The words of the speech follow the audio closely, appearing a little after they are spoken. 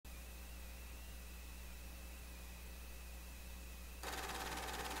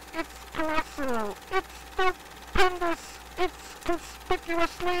colossal, it's stupendous, it's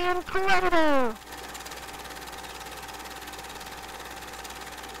conspicuously incredible!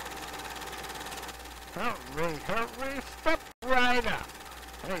 Hurry, step right up!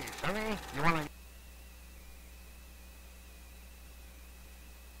 Hey, Sonny, you wanna...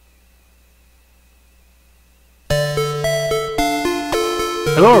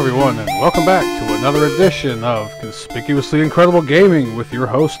 Hello everyone, and welcome back to another edition of Conspicuously Incredible Gaming with your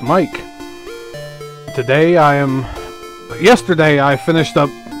host, Mike. Yesterday I finished up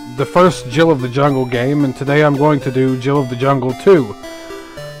the first Jill of the Jungle game, and today I'm going to do Jill of the Jungle 2.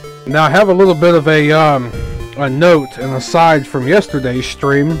 Now I have a little bit of a note, an aside from yesterday's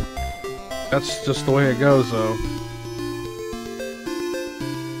stream. That's just the way it goes, though.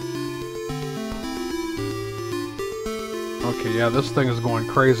 Okay, yeah, this thing is going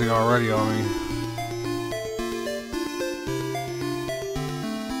crazy already on me.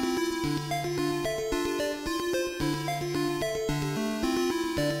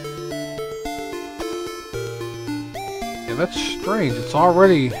 Yeah, that's strange. It's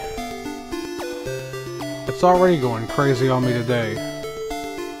already going crazy on me today.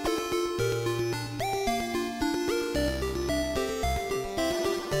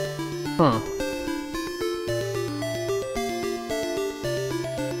 Huh.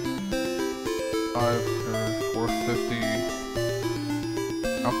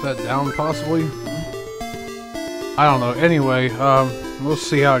 Up that down, possibly? I don't know. Anyway, we'll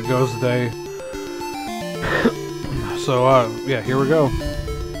see how it goes today. So, yeah, here we go.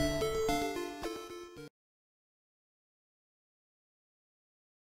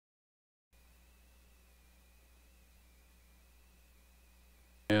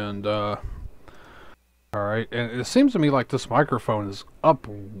 And, alright, and it seems to me like this microphone is up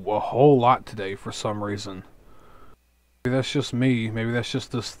a whole lot today for some reason. Maybe that's just me. Maybe that's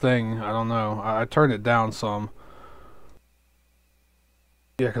just this thing. I don't know. I turned it down some.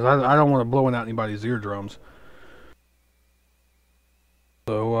 Yeah, because I don't want to blow out anybody's eardrums.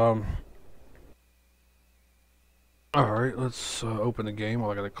 So, alright, let's open the game. Well,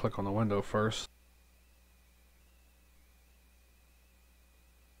 I gotta click on the window first.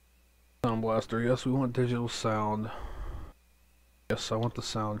 Sound blaster. Yes, we want digital sound. Yes, I want the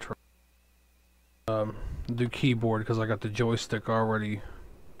soundtrack. Do keyboard because I got the joystick already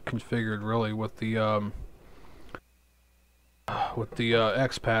configured, really, with the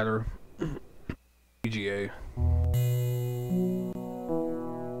X-Pad or PGA.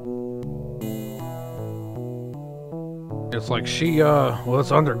 It's like well,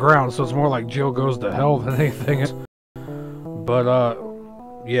 it's underground, so it's more like Jill Goes to Hell than anything. But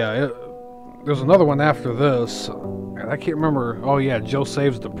yeah, there's another one after this, and I can't remember. Oh yeah, Jill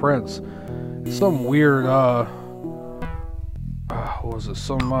Saves the Prince. Some weird, what was it?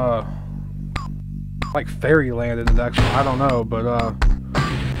 Some, like fairyland in the actual, I don't know, but,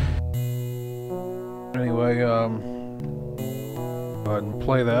 anyway, go ahead and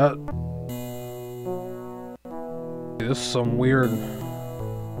play that. This is some weird,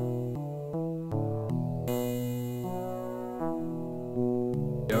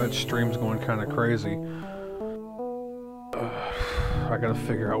 yeah, that stream's going kind of crazy. I gotta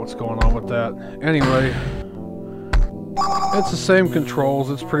figure out what's going on with that. Anyway, it's the same controls.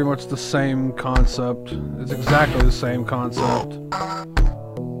 It's pretty much the same concept. It's exactly the same concept. A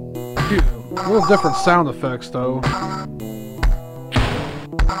little different sound effects, though.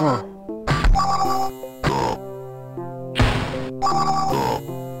 Huh.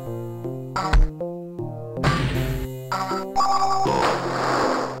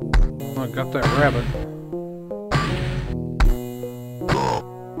 Oh, I got that rabbit.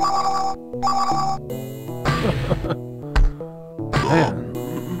 Man,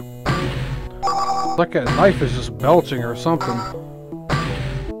 it's like that knife is just belching or something.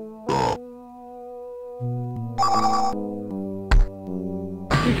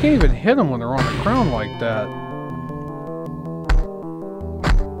 You can't even hit them when they're on the ground like that.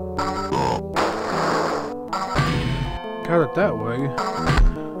 Got it that way.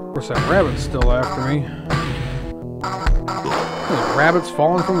 Of course, that rabbit's still after me. Those rabbits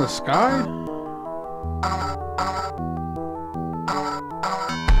falling from the sky?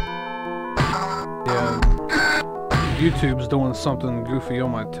 YouTube's doing something goofy on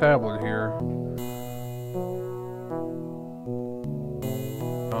my tablet here.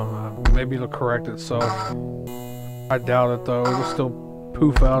 Maybe it'll correct itself. I doubt it though. It'll still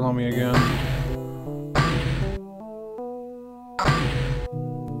poof out on me again.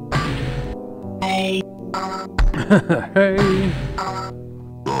 Hey. Hey.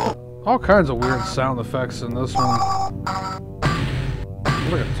 All kinds of weird sound effects in this one.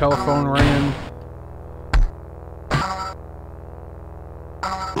 like a telephone ringing.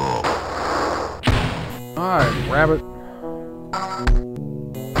 Alright, rabbit.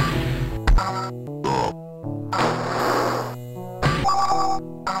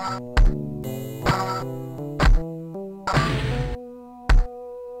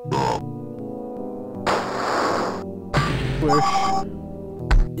 Wish.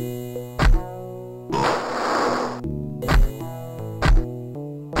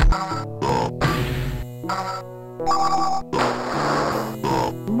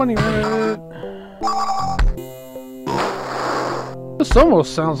 Money rabbit. This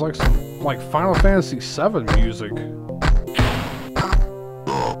almost sounds like some Final Fantasy VII music.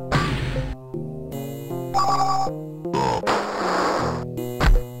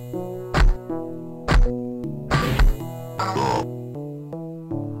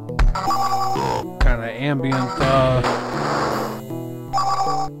 Kind of ambient.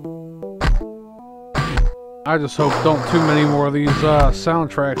 I just hope don't too many more of these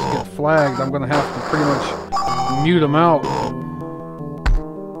soundtracks get flagged. I'm gonna have to pretty much mute them out.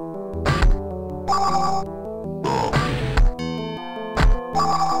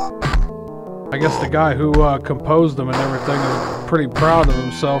 I guess the guy who composed them and everything is pretty proud of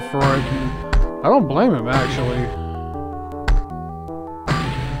himself for it. I don't blame him, actually.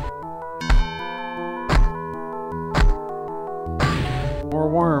 More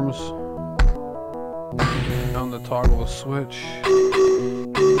worms. Down to toggle the switch.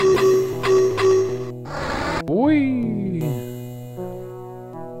 Whee!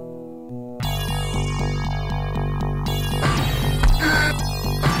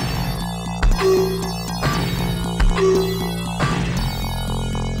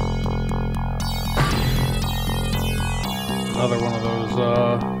 Another one of those,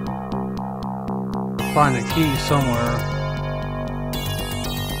 find a key somewhere.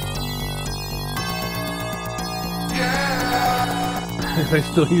 They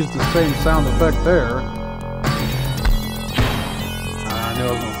still use the same sound effect there. I knew I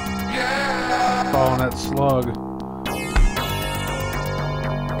was gonna fall on that slug.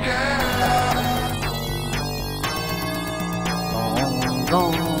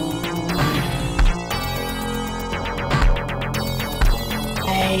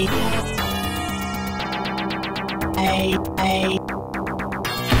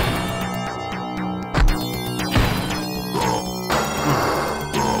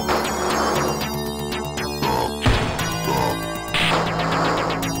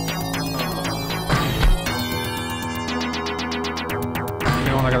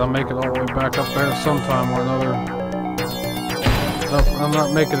 I gotta make it all the way back up there sometime or another. Nope, I'm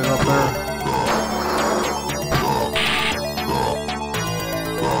not making it up there.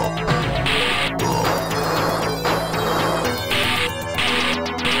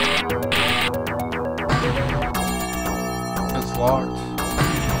 It's locked.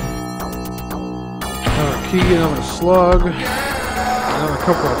 Another key, another slug. Another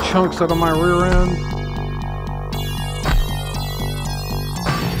couple of chunks out of my rear end.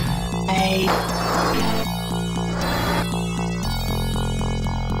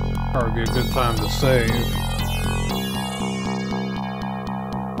 Probably be a good time to save.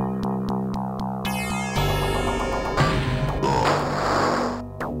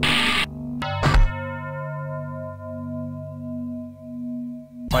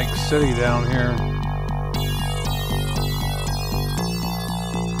 Bike City down here.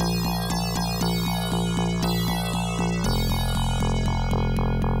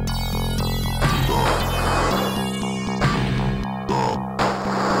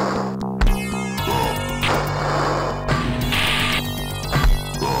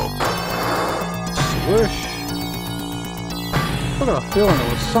 I got a feeling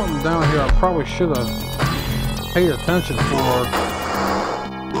there was something down here I probably should have paid attention for.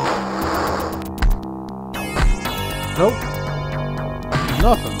 Nope.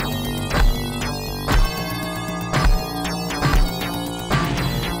 Nothing.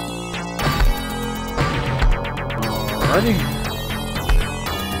 Alrighty.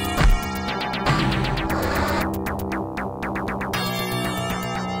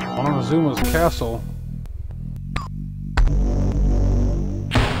 Montezuma's castle.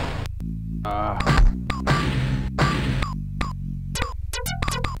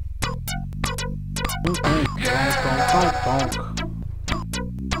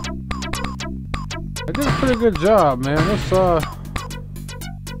 I did a pretty good job, man. This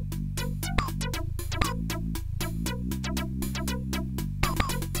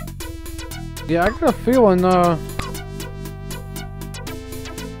yeah, I got a feeling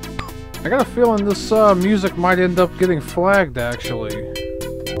this music might end up getting flagged, actually.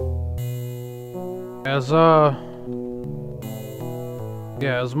 As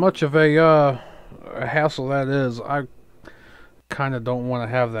yeah, as much of a hassle that is, I kind of don't want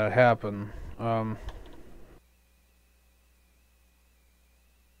to have that happen.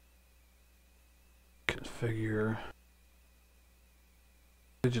 Configure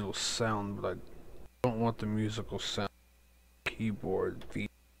digital sound, but I don't want the musical sound. Keyboard V.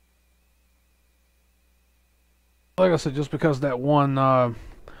 Like I said, just because that one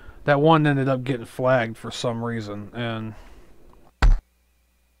ended up getting flagged for some reason, and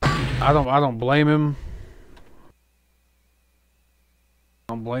I don't blame him.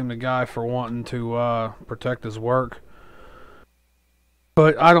 I don't blame the guy for wanting to protect his work.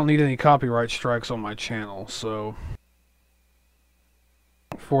 But I don't need any copyright strikes on my channel, so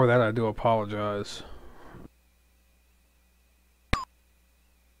for that I do apologize.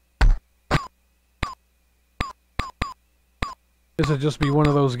 This would just be one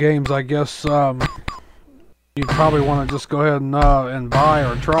of those games, I guess, you'd probably want to just go ahead and buy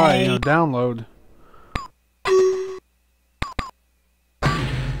or try, you know, download.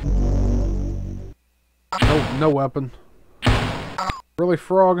 No weapon. Really,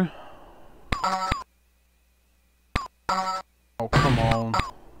 frog? Oh, come on.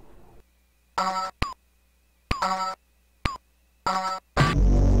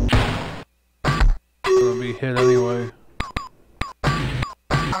 Gonna be hit anyway.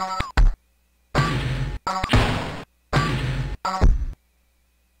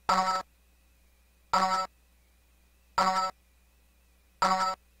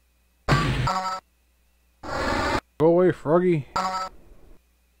 Go away, froggy.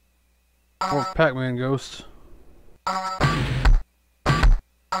 Or Pac-Man ghost.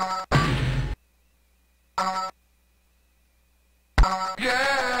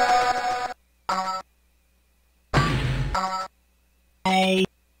 Yeah. Hey.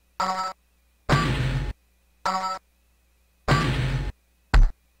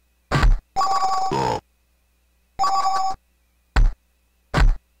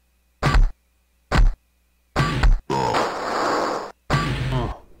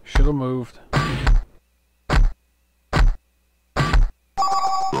 Should have moved.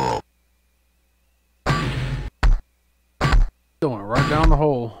 Going right down the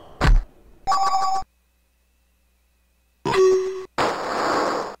hole.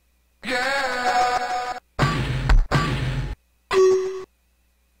 Yeah.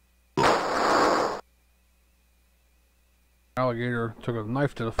 Alligator took a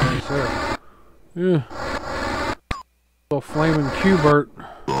knife to the face there. Yeah. Little flaming Q-Bert.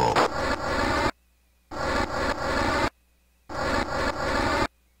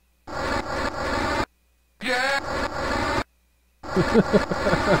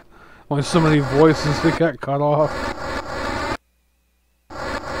 Only so many voices that got cut off.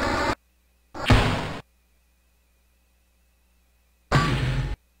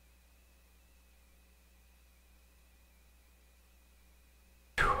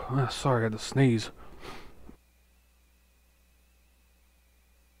 Sorry, I had to sneeze.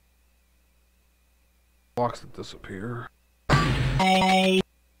 Blocks that disappear. Hey.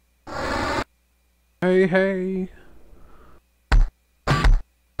 Hey, hey.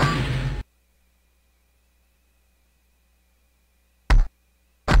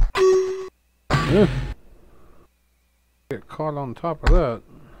 Get caught on top of that.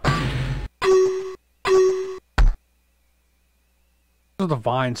 There's a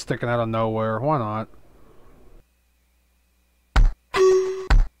vine sticking out of nowhere. Why not?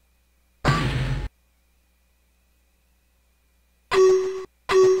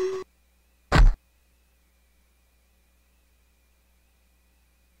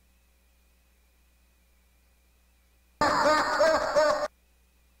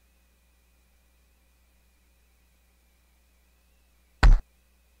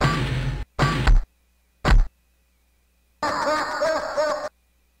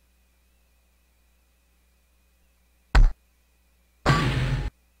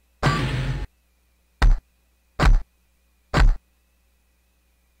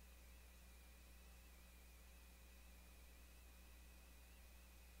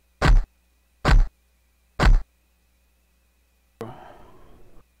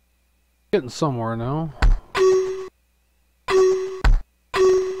 Getting somewhere now.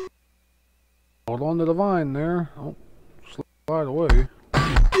 Hold on to the vine there. Oh, slide away.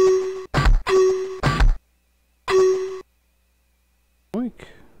 Oink.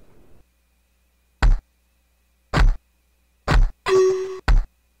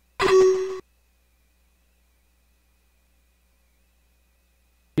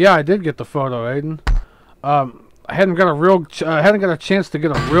 Yeah, I did get the photo, Aiden. I hadn't got a chance to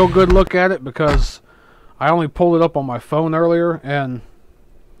get a real good look at it because I only pulled it up on my phone earlier, and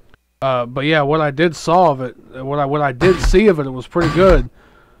but yeah, what I did see of it, it was pretty good.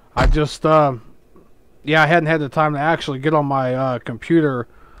 I just yeah, I hadn't had the time to actually get on my computer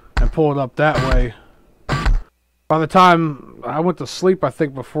and pull it up that way. By the time I went to sleep, I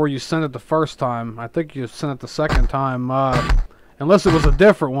think before you sent it the first time, I think you sent it the second time, unless it was a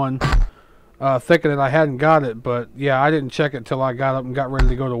different one, thinking that I hadn't got it. But yeah, I didn't check it till I got up and got ready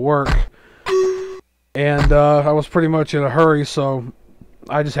to go to work. And I was pretty much in a hurry, so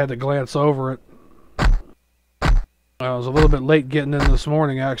I just had to glance over it. I was a little bit late getting in this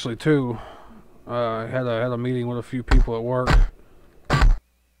morning, actually, too. I had a meeting with a few people at work.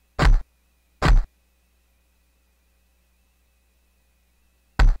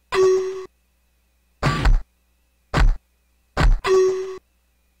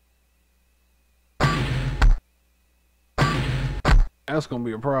 That's gonna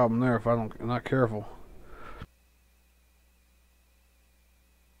be a problem there if I'm not careful.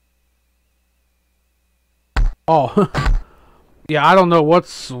 Oh, yeah, I don't know what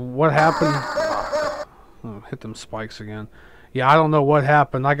happened. Oh, hit them spikes again. Yeah, I don't know what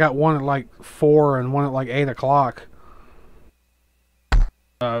happened. I got one at like 4 and one at like 8 o'clock.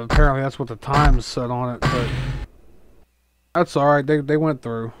 Apparently that's what the time's set on it, but that's alright. They went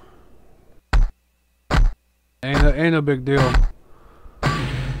through. Ain't a big deal.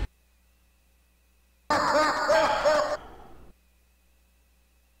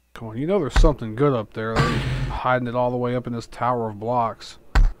 Come on, you know there's something good up there. They're hiding it all the way up in this tower of blocks.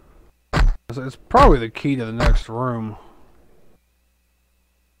 It's probably the key to the next room.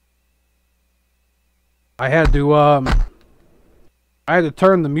 I had to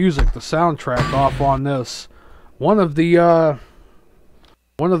turn the music, the soundtrack off on this. One of the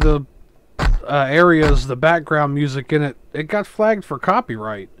areas, the background music in it, it got flagged for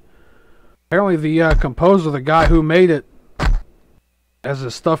copyright. Apparently the composer, the guy who made it, has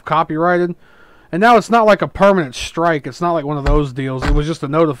his stuff copyrighted. And now it's not like a permanent strike. It's not like one of those deals. It was just a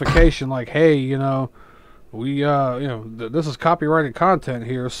notification like, hey, you know, we, you know, this is copyrighted content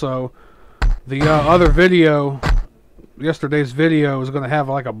here. So the other video, yesterday's video, is going to have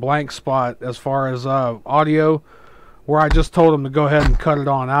like a blank spot as far as audio, where I just told him to go ahead and cut it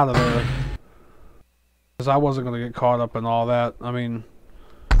on out of there. Because I wasn't going to get caught up in all that. I mean,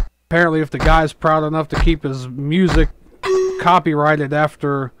 apparently if the guy's proud enough to keep his music copyrighted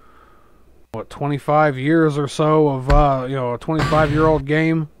after what, 25 years or so of you know, a 25-year-old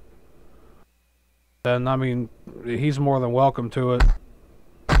game, then I mean, he's more than welcome to it.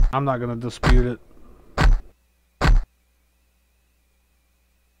 I'm not going to dispute it.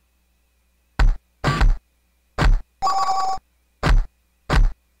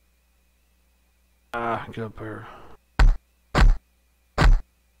 Get up here.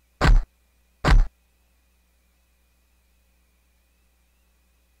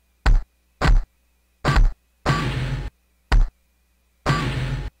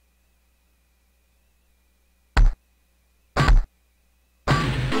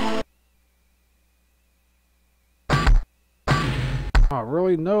 Oh,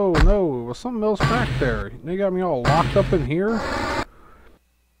 really? No, no. There was something else back there. They got me all locked up in here?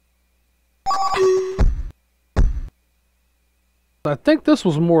 I think this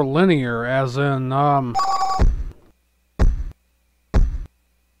was more linear, as in there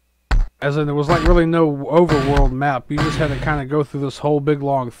was like really no overworld map. You just had to kind of go through this whole big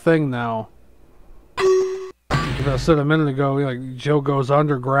long thing now. As I said a minute ago, like Joe goes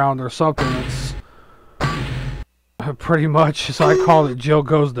underground or something. It's pretty much, as I call it, Joe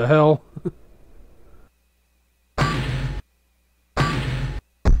goes to hell.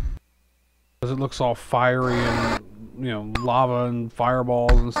 Because it looks all fiery and, you know, lava and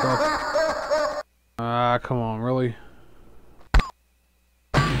fireballs and stuff. Ah, come on, really?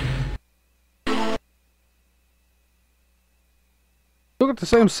 Look at the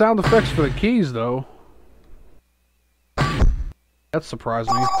same sound effects for the keys, though. That surprised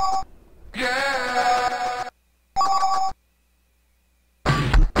me.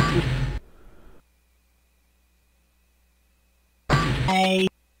 Hey.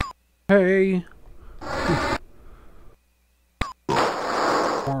 Hey.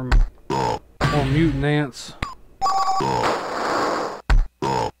 More mutant ants.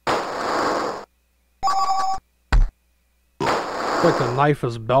 It's like the knife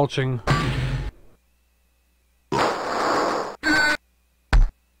is belching.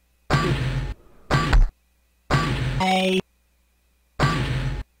 Hey.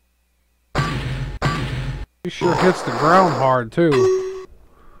 He sure hits the ground hard too.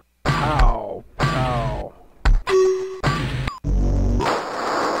 Ow. Ow.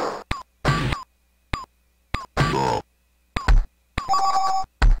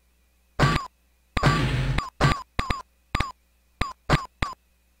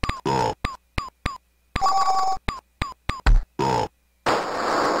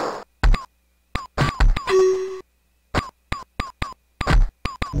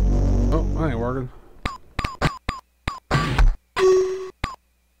 working.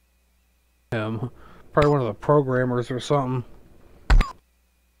 Him. Probably one of the programmers or something.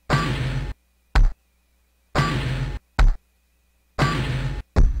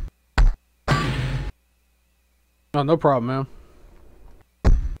 Oh, no problem, man.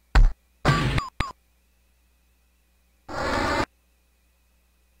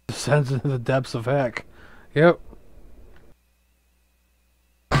 Descends into the depths of heck. Yep.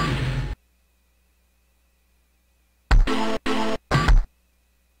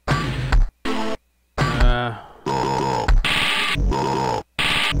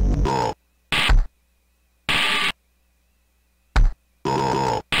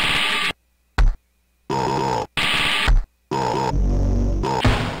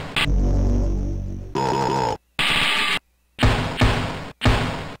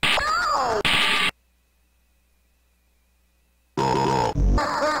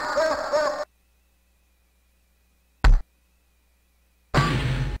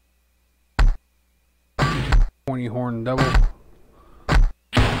 Pointy horn devil.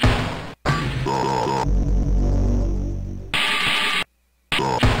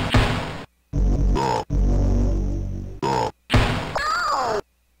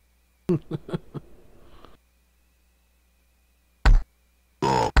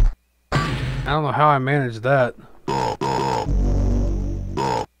 I don't know how I managed that.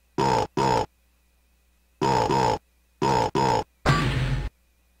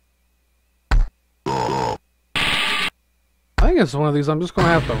 I think it's one of these I'm just gonna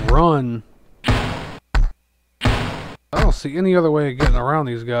have to run. I don't see any other way of getting around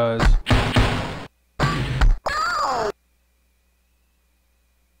these guys.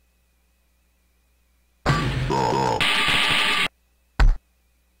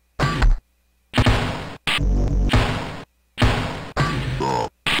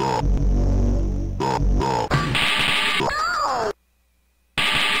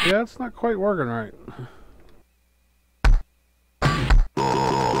 Yeah, it's not quite working right.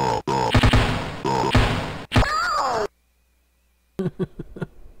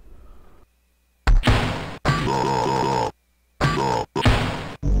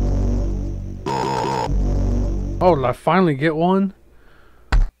 Oh, did I finally get one?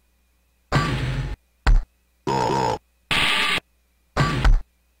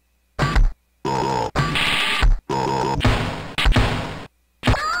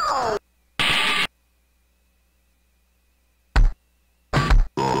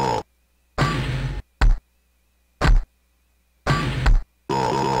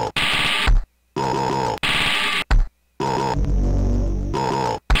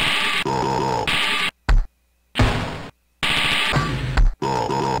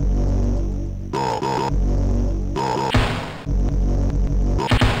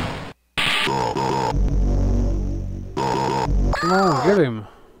 Come on, get him.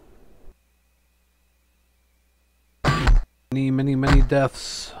 Many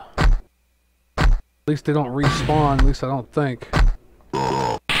deaths. At least they don't respawn, at least I don't think.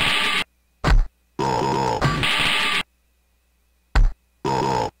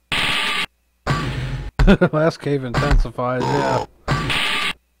 Last cave intensifies, yeah.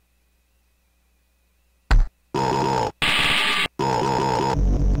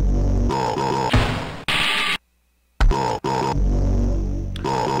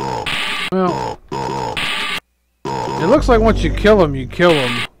 Well, it looks like once you kill them, you kill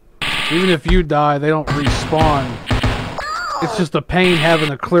them. Even if you die, they don't respawn. It's just a pain having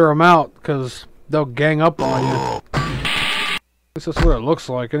to clear them out, because they'll gang up on you. At least that's what it looks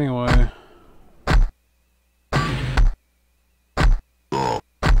like, anyway.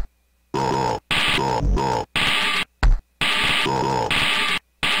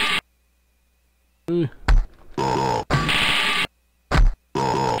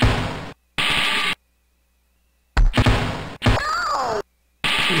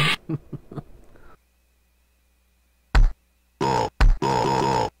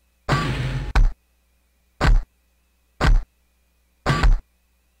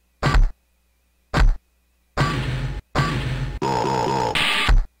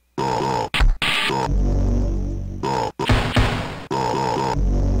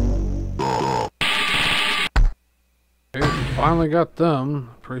 Finally got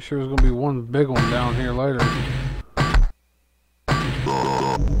them. Pretty sure there's gonna be one big one down here later. Not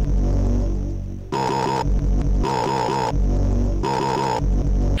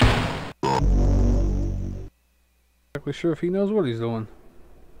exactly sure if he knows what he's doing.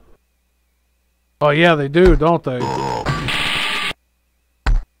 Oh yeah, they do, don't they?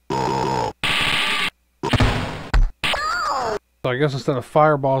 So I guess instead of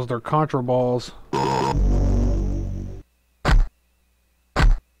fireballs, they're contra balls.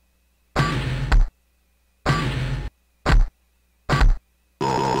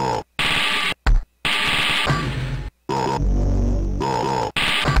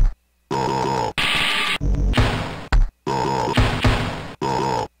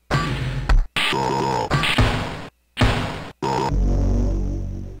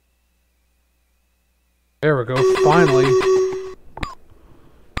 There we go, finally.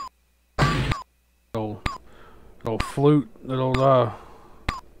 Little flute, little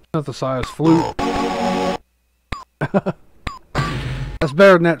synthesized flute. That's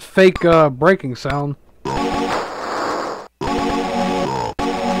better than that fake breaking sound.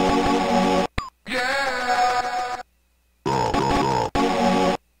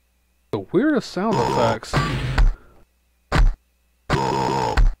 The weirdest sound effects.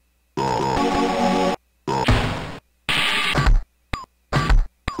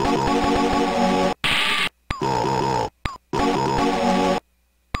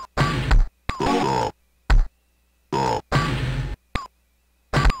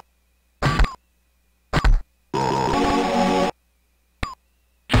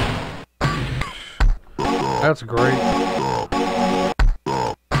 That's great.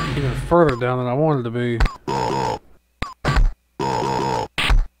 Even further down than I wanted to be.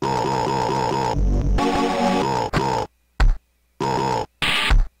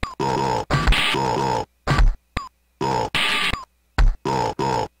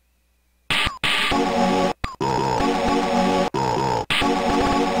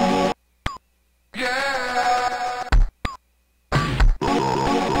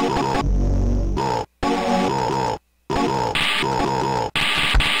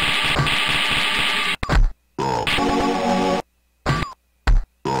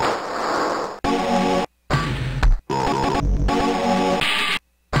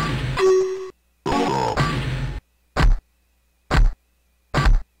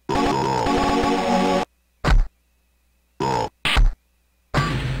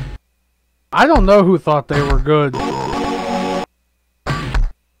 I don't know who thought they were good.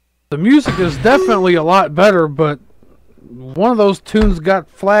 The music is definitely a lot better, but one of those tunes got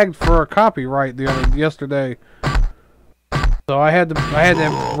flagged for a copyright yesterday. So I had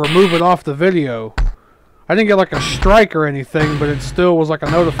to remove it off the video. I didn't get like a strike or anything, but it still was like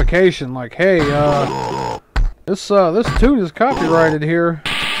a notification like, hey, this tune is copyrighted here.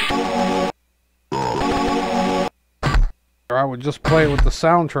 Or I would just play it with the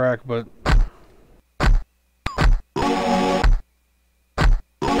soundtrack, but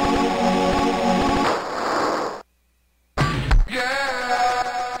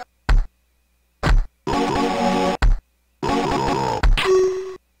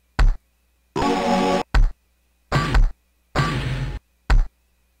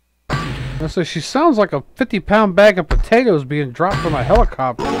so she sounds like a 50-pound bag of potatoes being dropped from a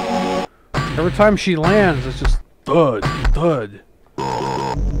helicopter. Every time she lands, it's just thud, thud.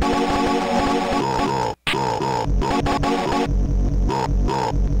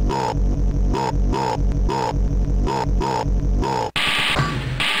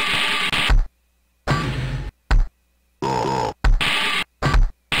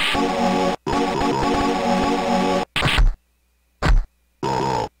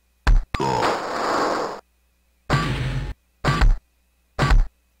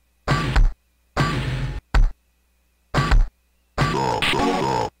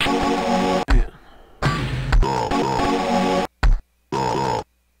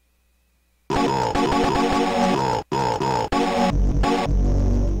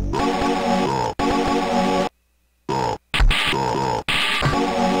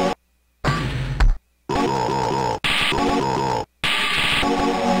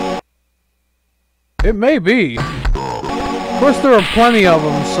 It may be. Of course, there are plenty of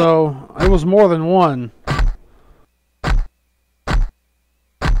them, so it was more than one.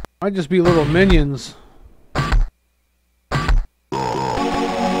 Might just be little minions.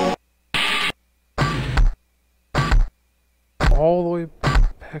 All the way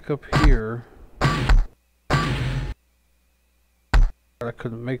back up here. I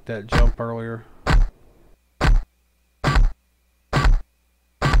couldn't make that jump earlier.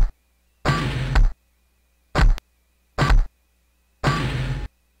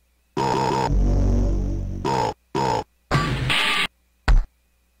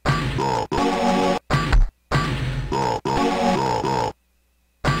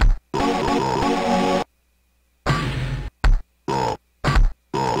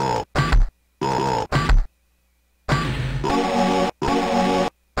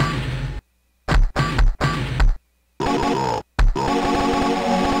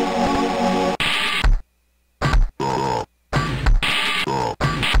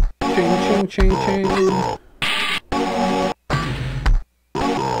 Ching, ching, ching.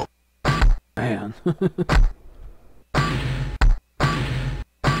 Man.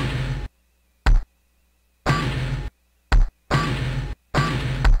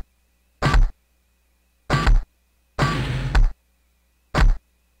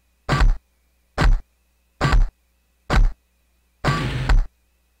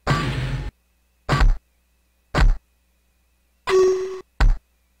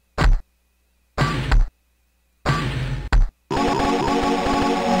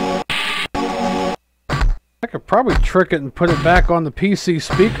 I could probably trick it and put it back on the PC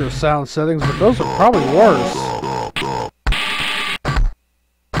speaker sound settings, but those are probably worse.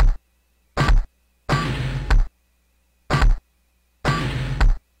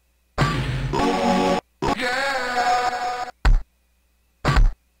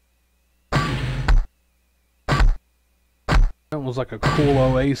 That was like a cool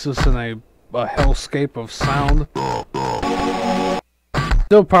oasis in a hellscape of sound.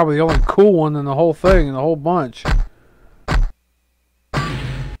 Still probably the only cool one in the whole thing, in the whole bunch.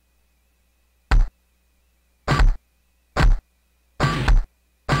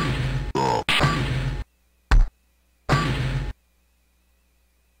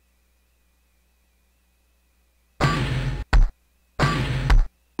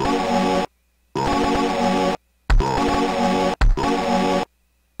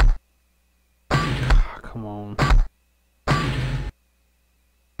 Come on.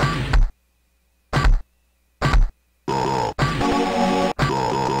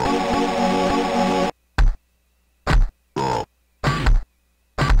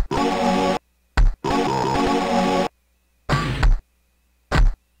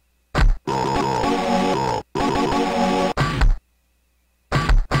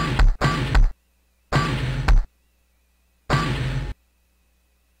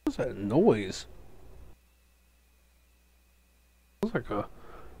 What's that noise? Sounds like a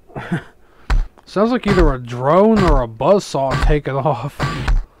sounds like either a drone or a buzzsaw taking off.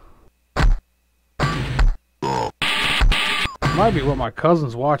 Might be what my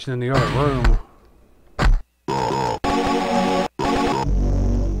cousin's watching in the other room.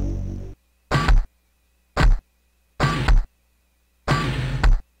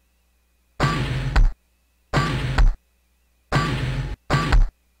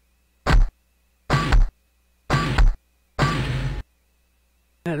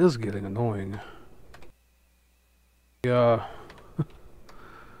 That is getting annoying. Yeah.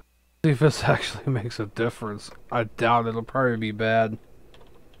 See if this actually makes a difference. I doubt it'll probably be bad.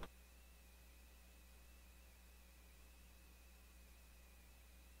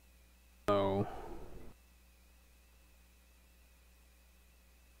 No.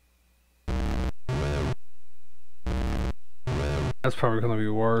 That's probably gonna be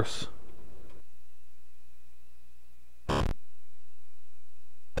worse.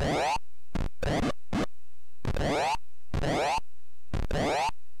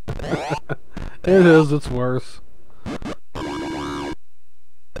 It is, it's worse.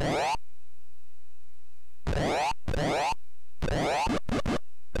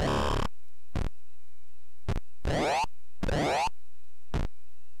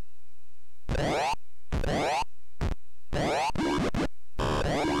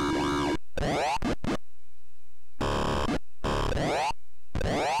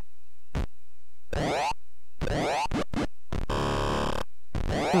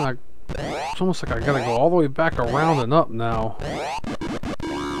 It's almost like I gotta go all the way back around and up now.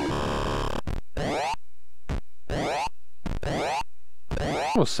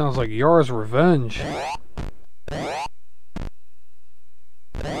 Almost sounds like Yar's Revenge.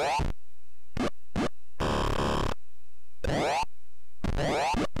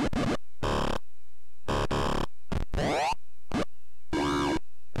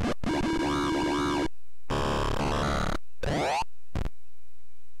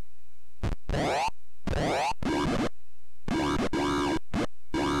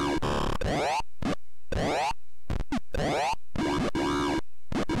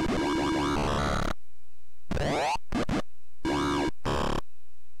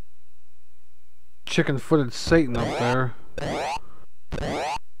 Chicken-footed Satan up there.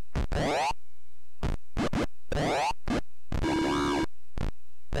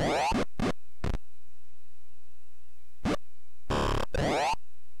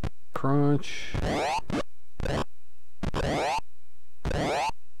 Crunch.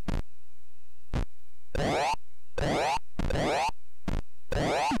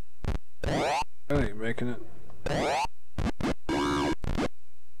 That ain't making it.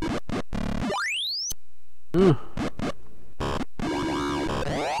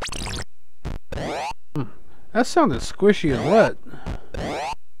 That sounded squishy and wet.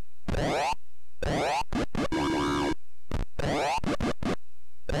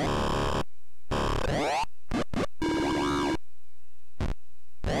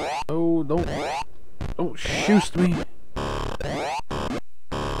 Oh, don't shoot me.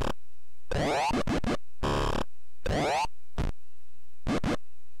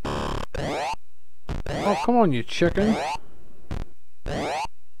 Oh, come on, you chicken.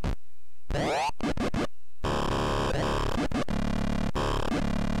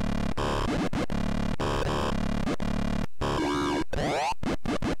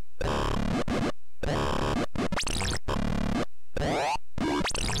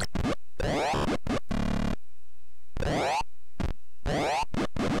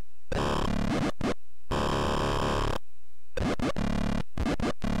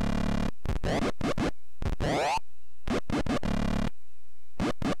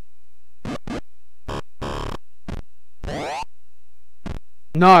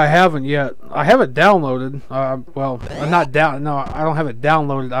 No, I haven't yet. I have it downloaded. Well, not down. No, I don't have it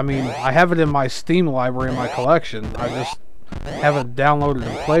downloaded. I mean, I have it in my Steam library in my collection. I just haven't downloaded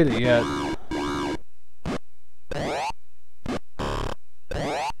and played it yet.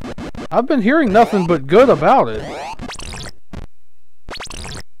 I've been hearing nothing but good about it.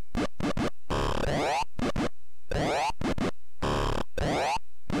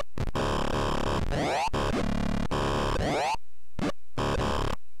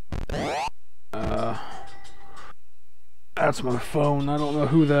 That's my phone. I don't know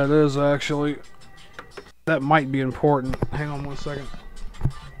who that is, actually. That might be important. Hang on one second.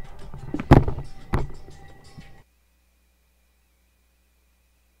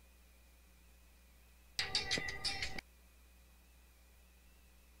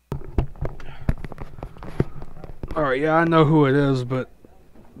 Alright, yeah, I know who it is, but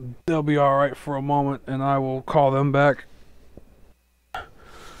they'll be alright for a moment, and I will call them back.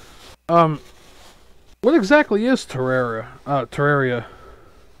 What exactly is Terraria? Terraria.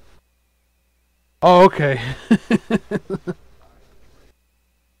 Oh, okay.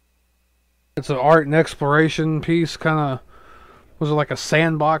 It's an art and exploration piece, kind of. Was it like a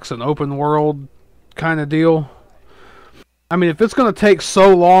sandbox, an open world kind of deal? I mean, if it's going to take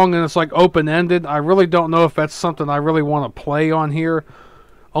so long and it's like open-ended, I really don't know if that's something I really want to play on here.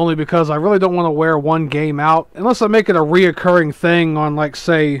 Only because I really don't want to wear one game out. Unless I make it a reoccurring thing on, like,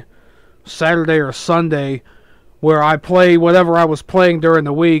 say, Saturday or Sunday, where I play whatever I was playing during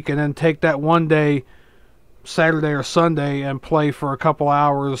the week and then take that one day, Saturday or Sunday, and play for a couple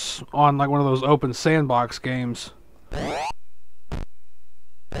hours on like one of those open sandbox games. Now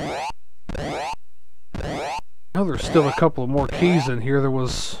there's still a couple of more keys in here. There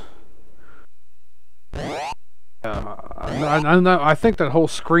was I think that whole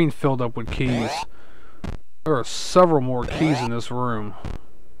screen filled up with keys. There are several more keys in this room.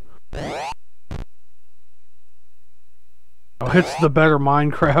 Oh, it's the better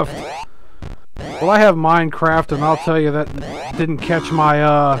Minecraft. Well, I have Minecraft, and I'll tell you that didn't catch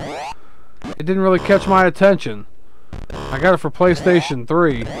my, it didn't really catch my attention. I got it for PlayStation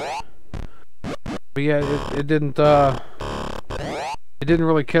 3. But yeah, it didn't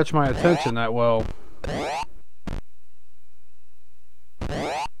really catch my attention that well.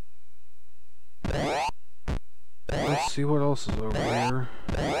 Let's see what else is over here.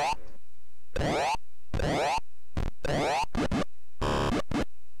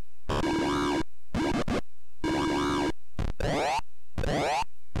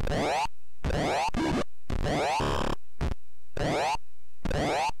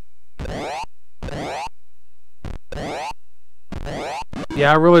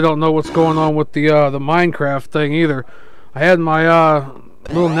 Yeah, I really don't know what's going on with the Minecraft thing either. I had my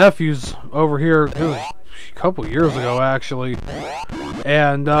little nephews over here, it was a couple years ago actually,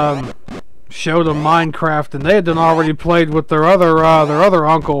 and showed them Minecraft, and they had done already played with their other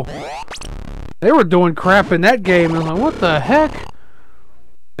uncle. They were doing crap in that game, and I'm like, what the heck?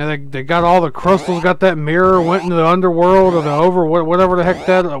 And they got all the crystals, got that mirror, went into the underworld or the whatever the heck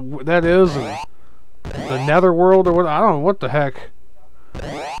that is, and the netherworld or what, I don't know what the heck.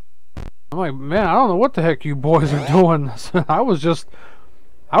 I'm like, man, I don't know what the heck you boys are doing. I was just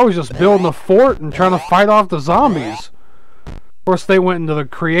building a fort and trying to fight off the zombies. Of course, they went into the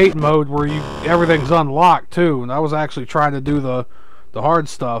create mode where everything's unlocked too, and I was actually trying to do the hard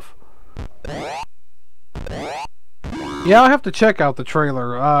stuff. Yeah, I'll have to check out the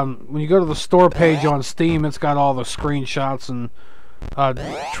trailer. When you go to the store page on Steam, it's got all the screenshots and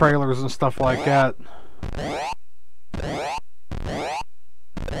trailers and stuff like that.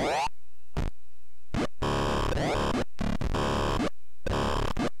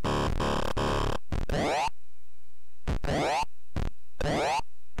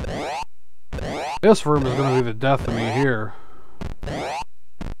 This room is going to be the death of me here.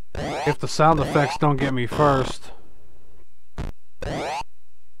 If the sound effects don't get me first.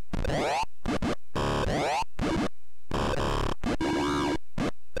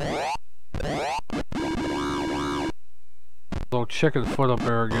 Little chicken foot up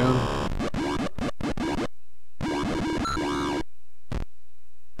there again.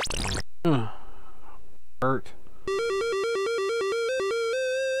 Hurt.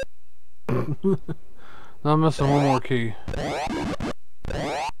 Now I'm missing one more key.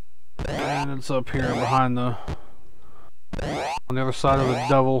 And it's up here behind the... on the other side of the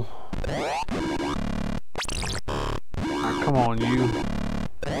devil. Right, come on, you.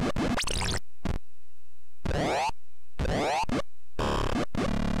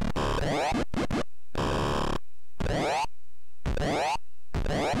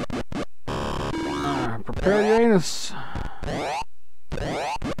 Prepare your anus.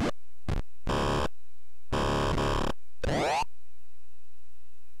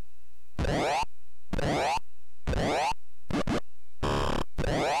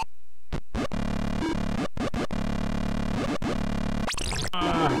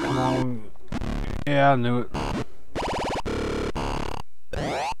 Come on. Yeah, I knew it.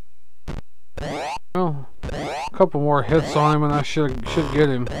 Well, a couple more hits on him and I should get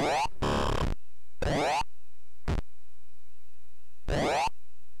him.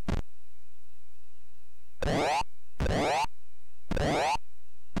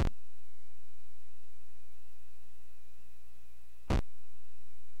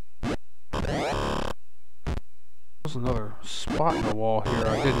 There's another spot in the wall here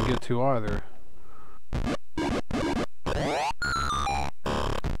I didn't get to either.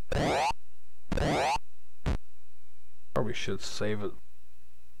 Probably should save it.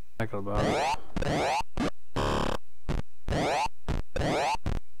 Thinking about it.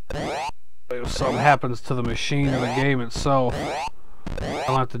 If something happens to the machine or the game itself,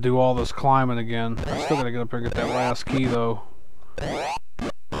 I'll have to do all this climbing again. I still gotta get up here and get that last key though.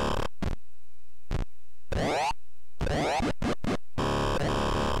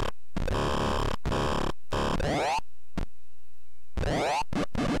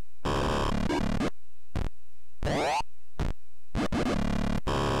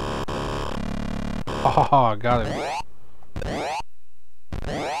 Oh, got him.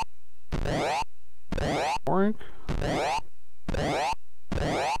 Oink.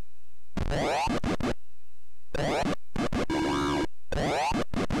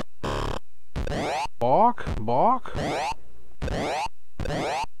 Balk, balk.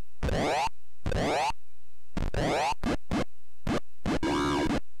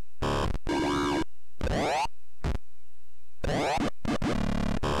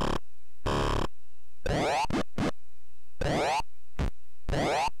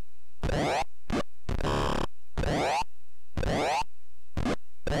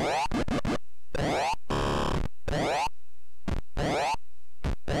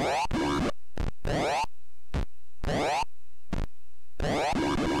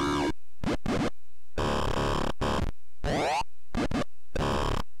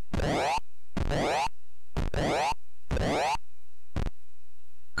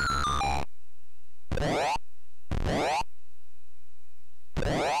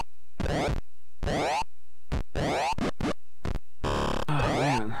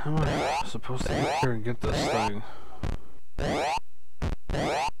 How am I supposed to get here and get this thing?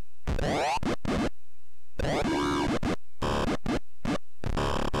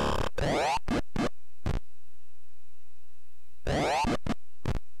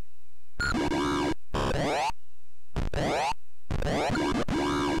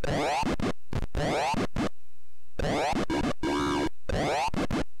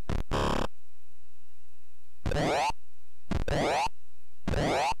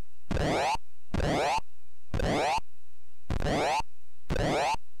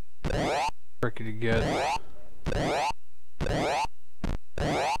 Tricky to get.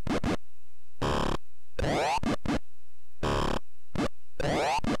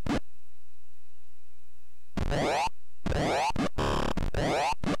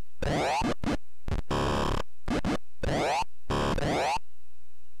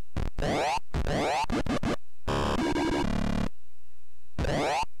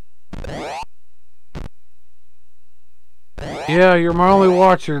 Yeah, you're my only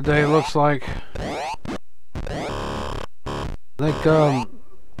watcher today, looks like. I think,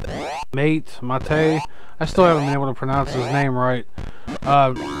 Mate, I still haven't been able to pronounce his name right.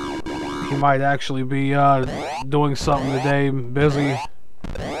 He might actually be, doing something today, busy.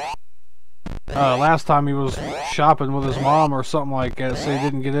 Last time he was shopping with his mom or something like that, so he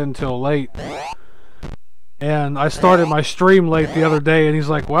didn't get in till late. And I started my stream late the other day, and he's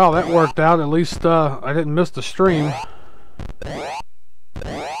like, "Wow, that worked out. At least I didn't miss the stream."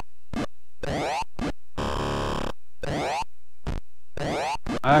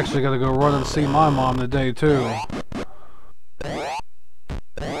 I actually gotta go run and see my mom today too.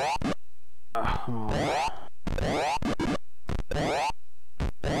 Come on.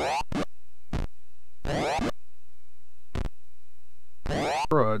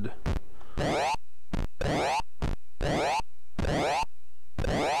 Crud.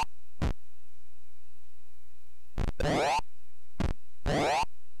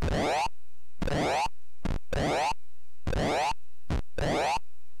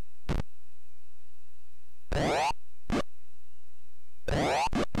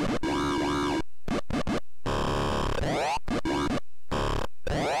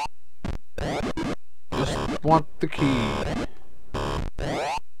 Just want the key.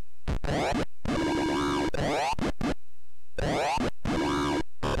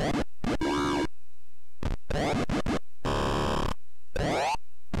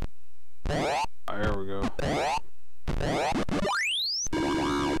 There we go.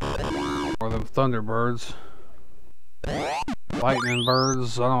 Or them Thunderbirds. Lightning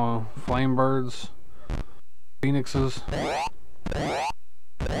birds, I don't know, flame birds. Phoenixes.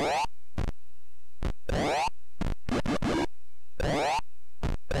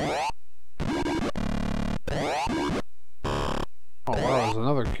 Oh wow, there's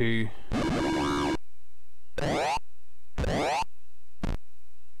another key.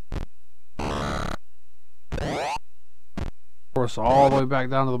 Of course, all the way back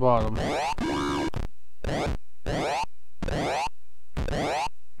down to the bottom.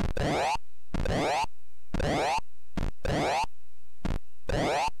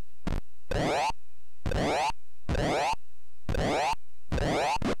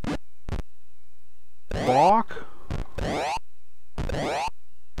 Block?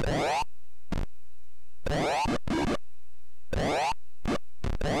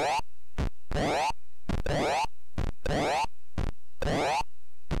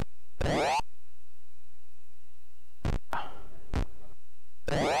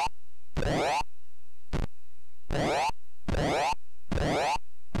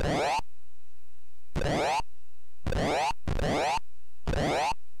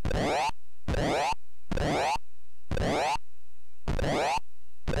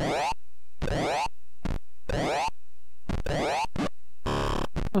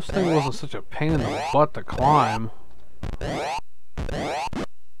 This thing wasn't such a pain in the butt to climb.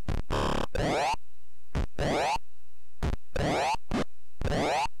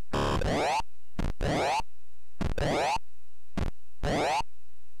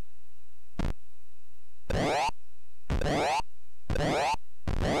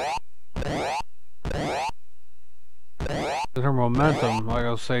 Her momentum, like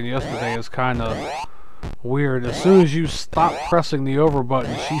I was saying yesterday, is kind of weird. As soon as you stop pressing the over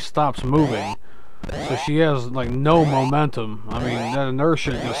button, she stops moving. So she has like no momentum. I mean, that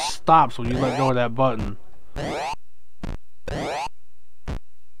inertia just stops when you let go of that button.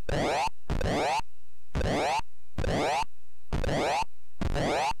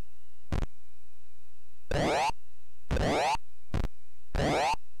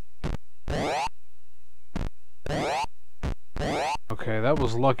 Okay, that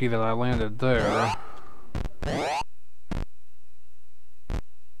was lucky that I landed there.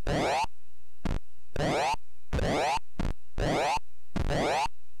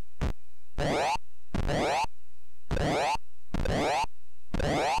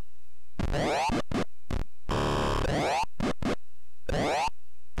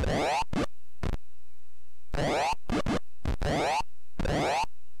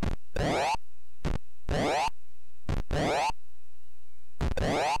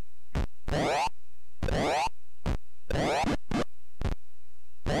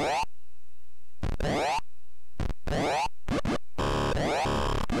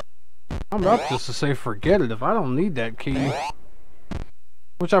 I'm up just to say forget it if I don't need that key.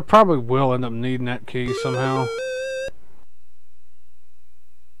 Which I probably will end up needing that key somehow.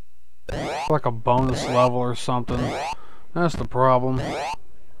 Like a bonus level or something. That's the problem.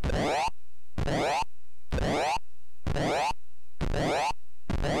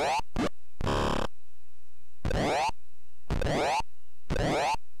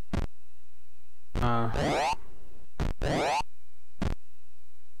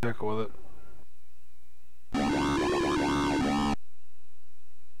 Stick with it.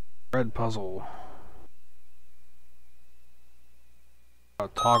 Red puzzle.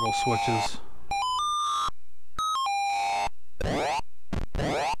 Toggle switches.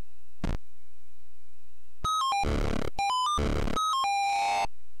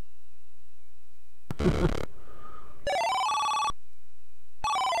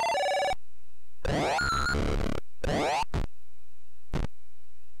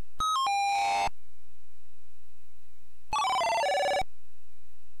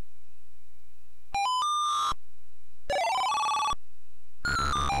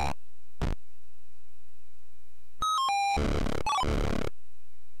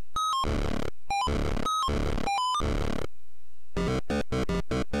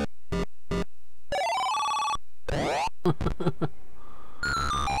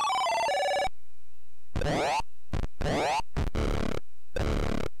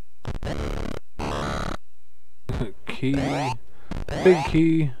 key. Big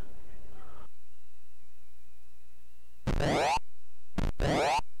key.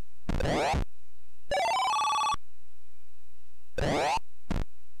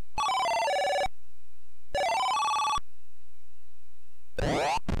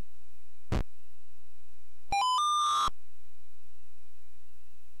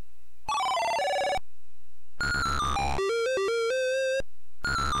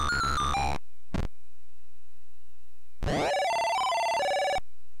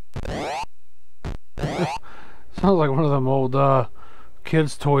 Sounds like one of them old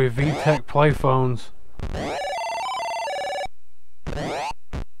kids' toy VTech play phones.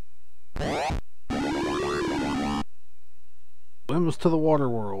 Swims to the water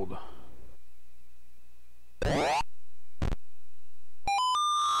world.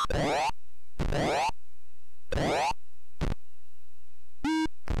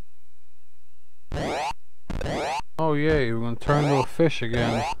 Oh yay, we're gonna turn into a fish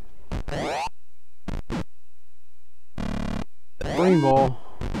again. Green ball.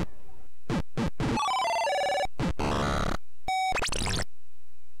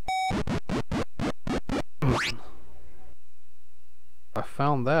 I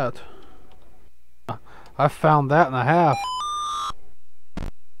found that. I found that and a half.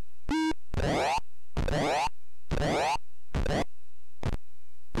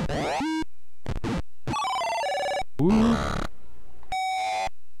 Ooh.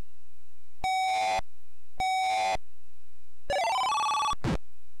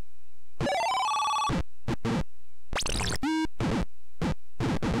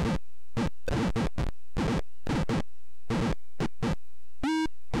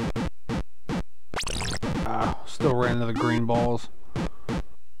 Still ran into the green balls.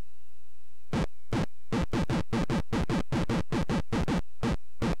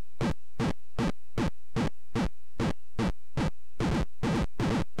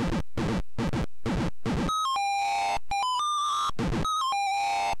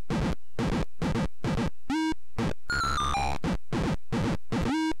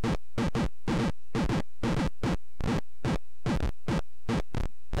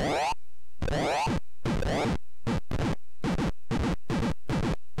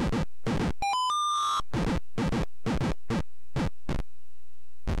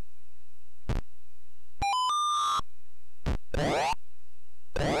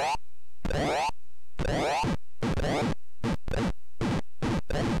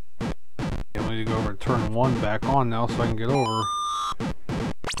 Turn one back on now so I can get over.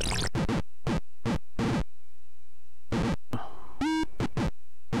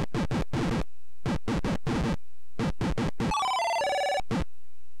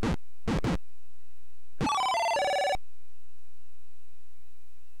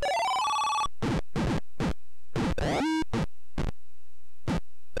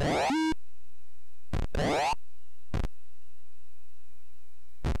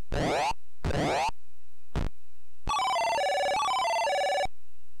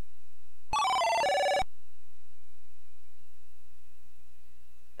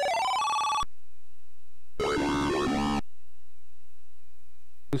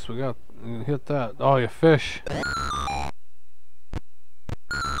 At least we got hit that. Oh, you fish.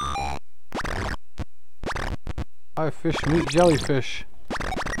 I fish meat jellyfish.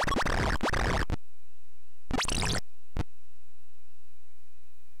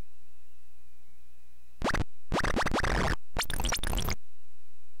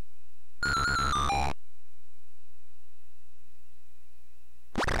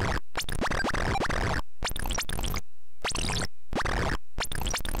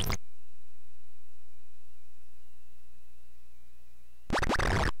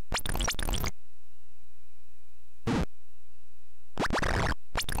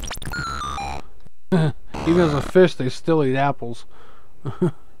 Even as a fish, they still eat apples.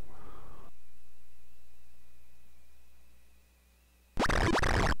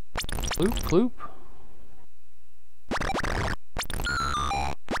 Kloop, kloop.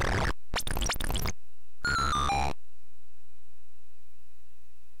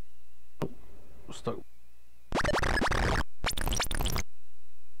 Stuck.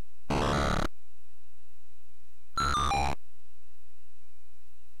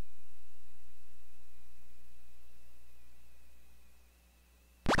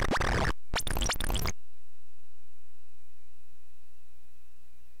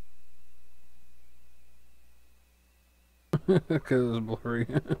 Because it was blurry.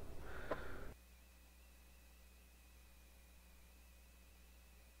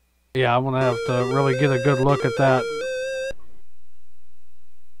 Yeah, I'm gonna have to really get a good look at that.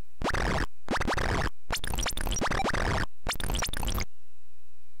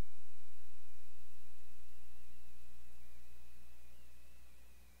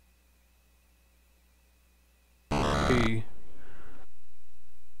 key.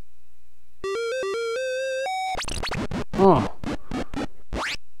 Oh.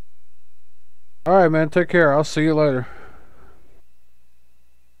 Alright, man. Take care. I'll see you later.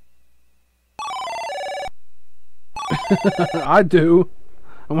 I do.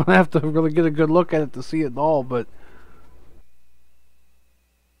 I'm gonna have to really get a good look at it to see it all, but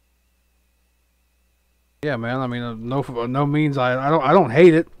yeah, man. I mean, no means I don't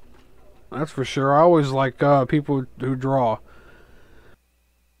hate it. That's for sure. I always like people who draw.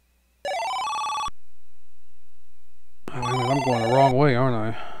 I mean, I'm going the wrong way, aren't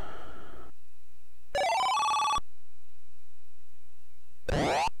I?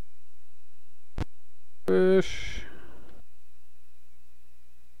 Fish.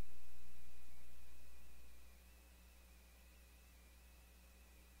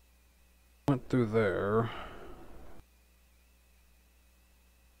 Went through there.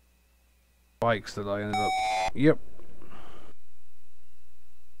 Bikes that I ended up. Yep.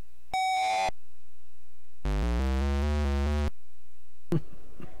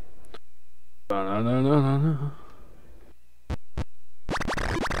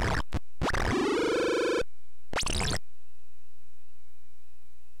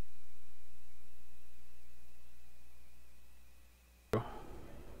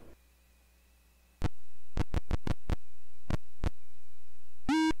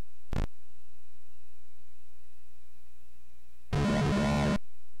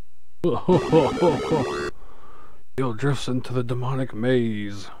 No. You'll drift into the demonic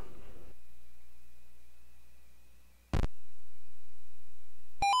maze.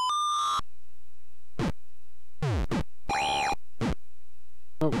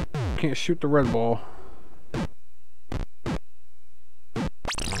 Oh, can't shoot the red ball.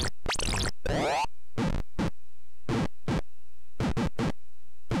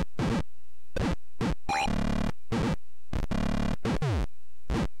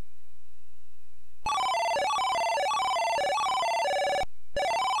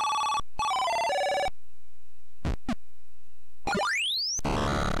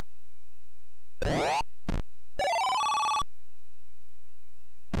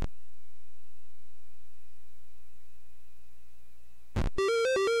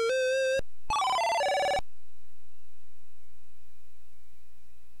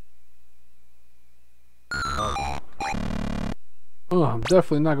 Oh, I'm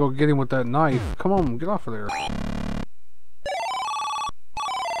definitely not gonna get him with that knife. Come on, get off of there.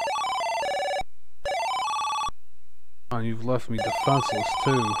 Oh, you've left me defenseless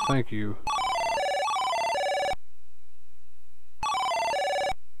too. Thank you.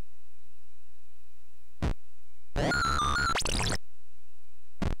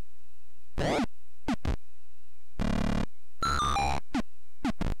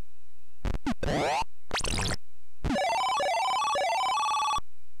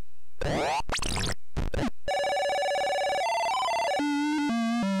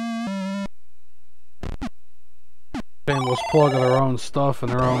 Shameless plug of their own stuff in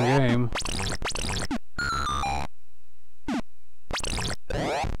their own game.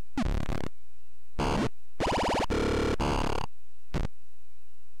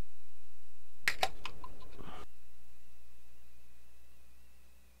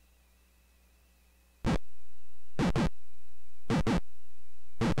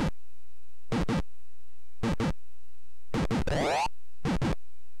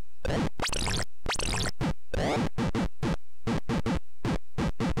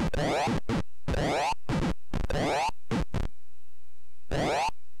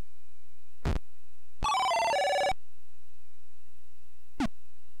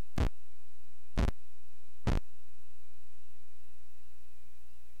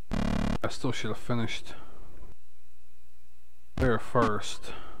 I still should have finished there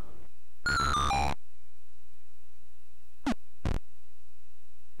first.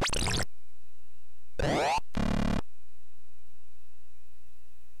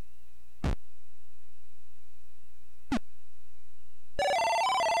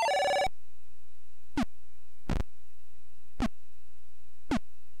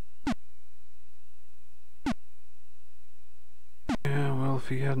 Yeah, well, if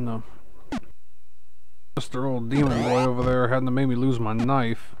he hadn't Mr. Old Demon Boy over there hadn't made me lose my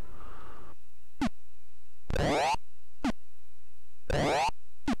knife.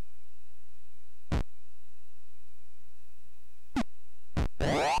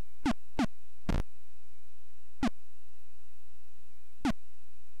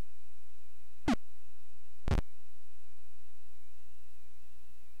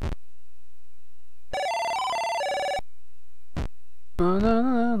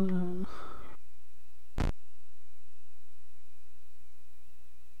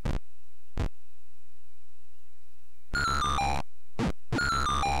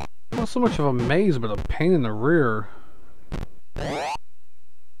 so much of a maze, but a pain in the rear.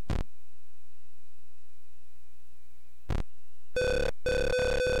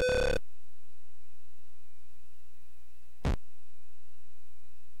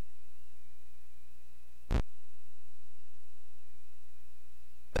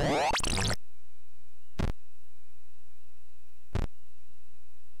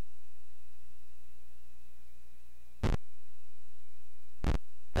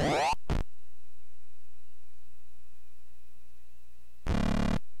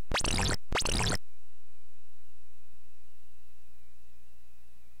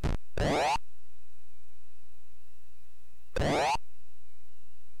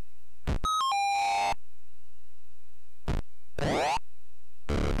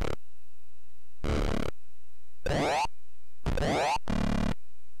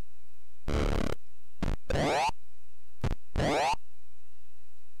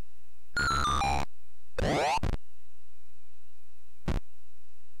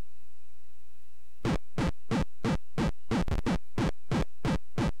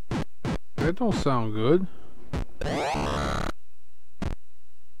 That don't sound good.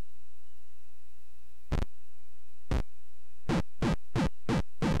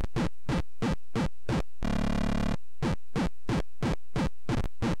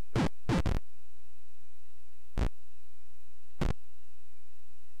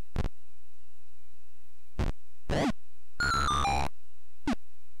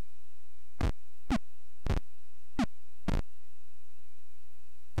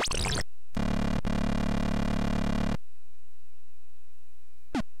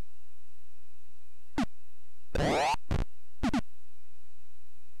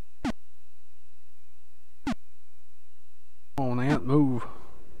 Come on, ant, move.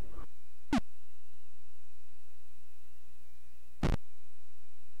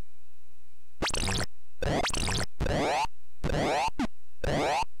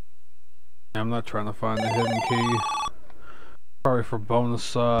 I'm not trying to find the hidden key. Probably for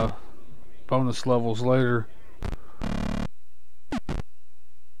bonus levels later.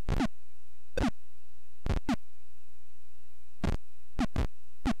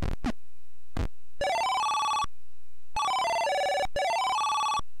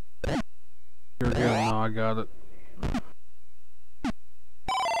 Here again, no, I got it.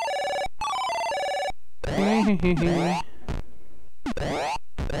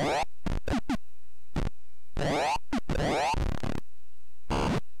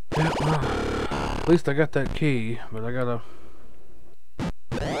 At least I got that key, but I gotta...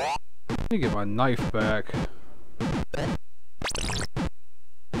 Let me get my knife back.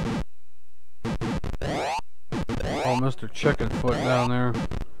 Oh, Mr. Chicken Foot down there.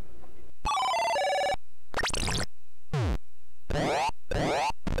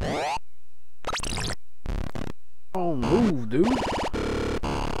 Oh, move, dude.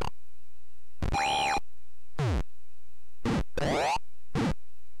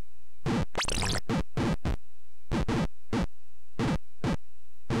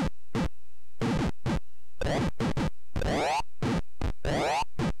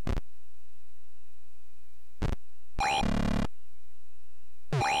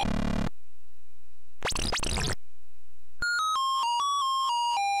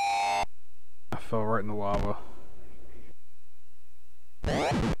 I fell right in the lava.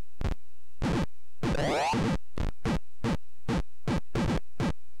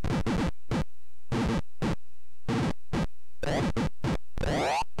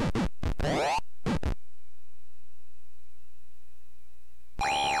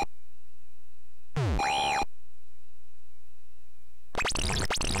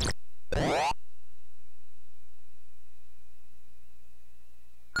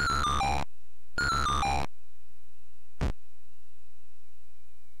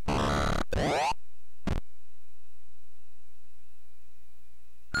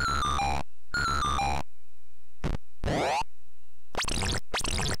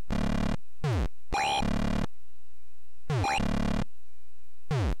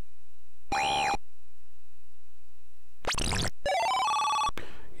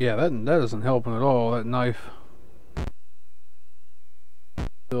 Yeah, that isn't helping at all, that knife.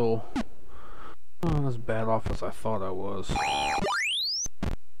 Still not as bad off as I thought I was.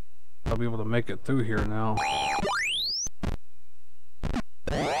 I'll be able to make it through here now.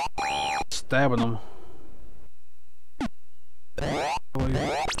 Stabbing them.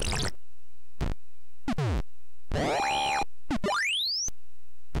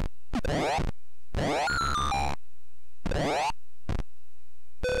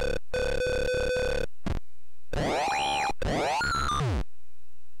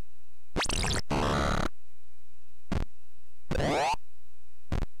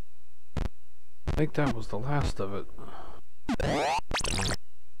 I think that was the last of it.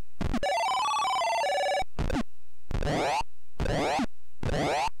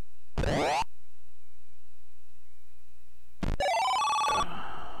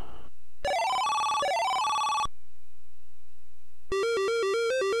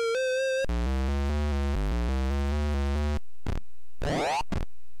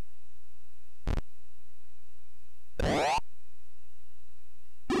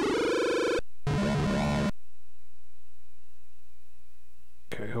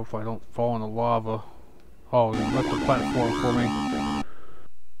 Okay, hopefully I don't fall in the lava. Oh, you left the platform for me.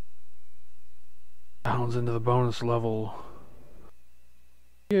 Bounds into the bonus level.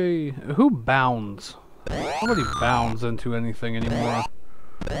 Yay. Who bounds? Nobody bounds into anything anymore.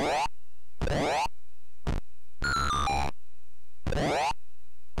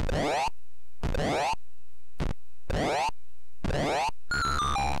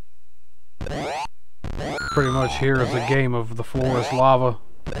 Pretty much here is a game of the floor is lava.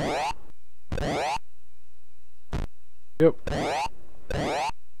 Yep.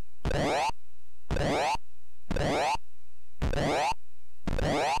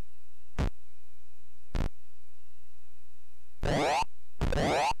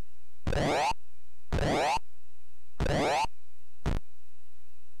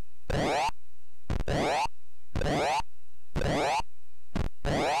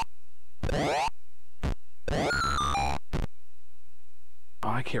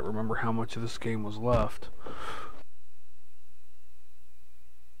 I can't remember how much of this game was left.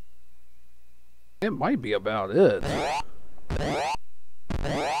 It might be about it.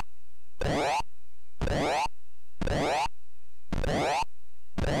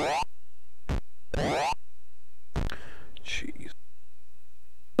 Jeez.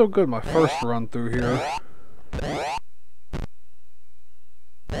 So good my first run through here.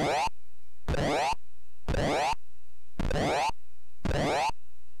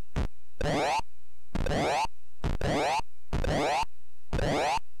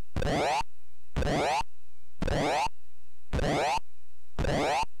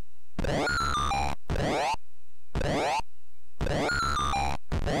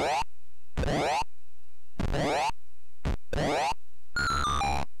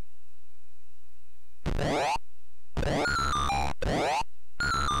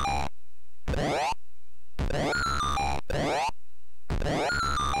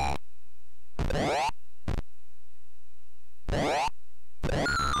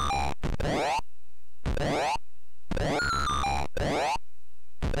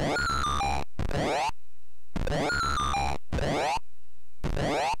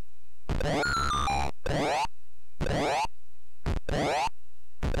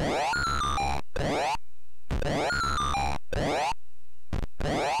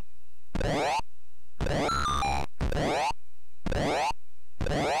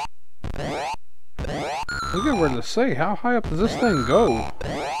 I get ready to say, how high up does this thing go?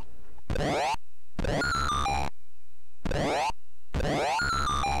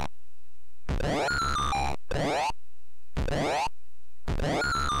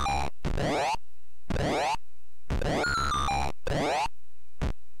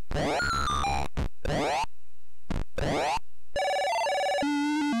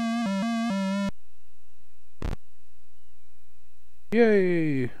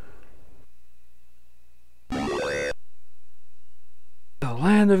 Yay! The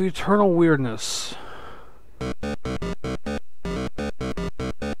land of eternal weirdness.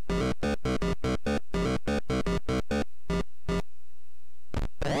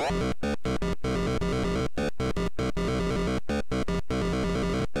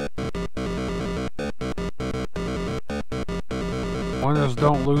 Winners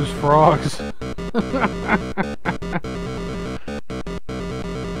don't lose frogs.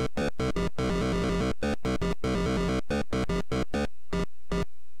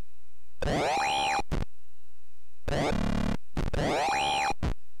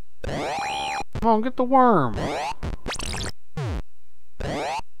 Come on, get the worm.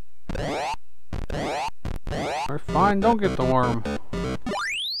 Or fine, don't get the worm.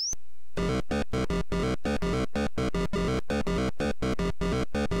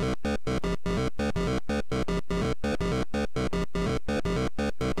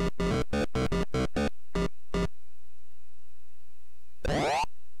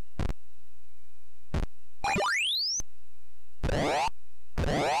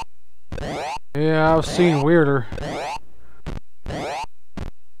 Yeah, I've seen weirder.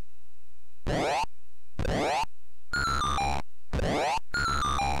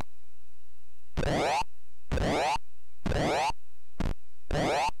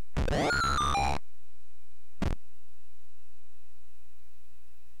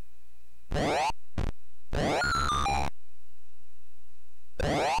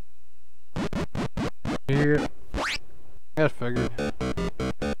 I figured.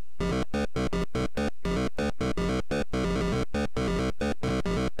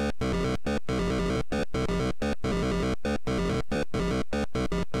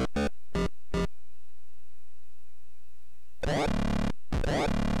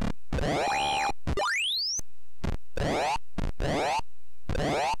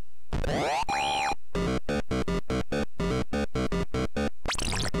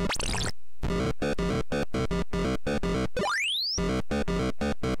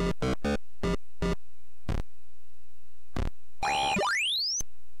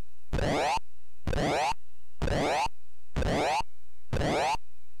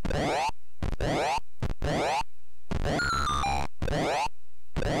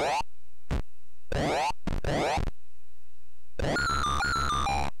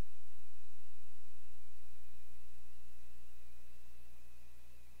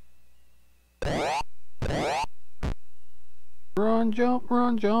 Run, jump,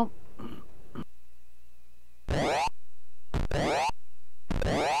 run, jump.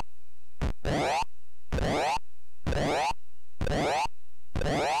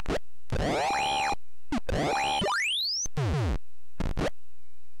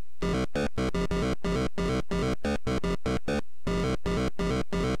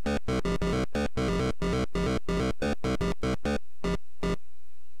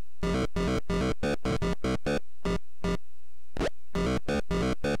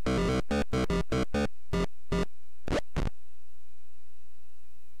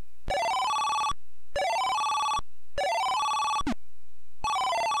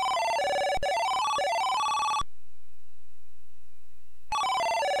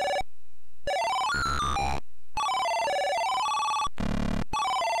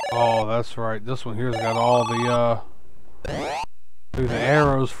 Oh, that's right. This one here's got all the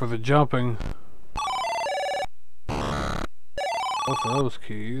arrows for the jumping. Both of those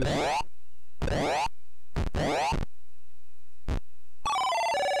keys.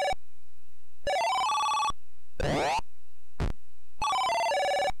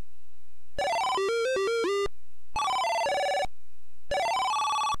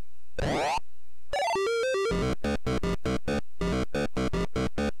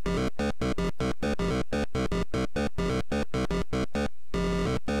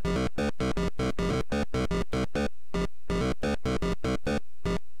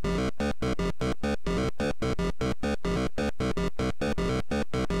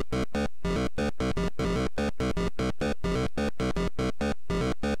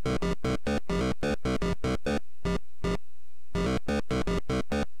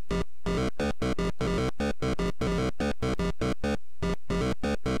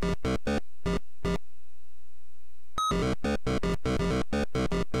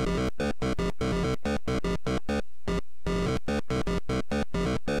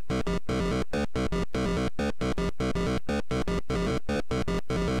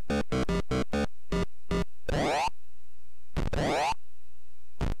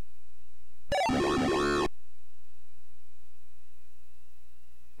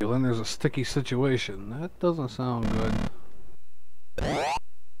 Then there's a sticky situation. That doesn't sound good.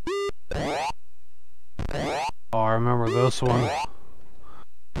 Oh, I remember this one.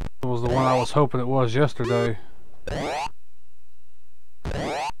 It was the one I was hoping it was yesterday. Look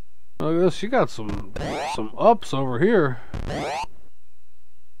at this, you got some ups over here.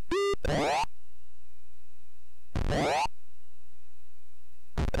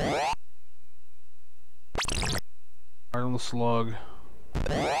 Right on the slug.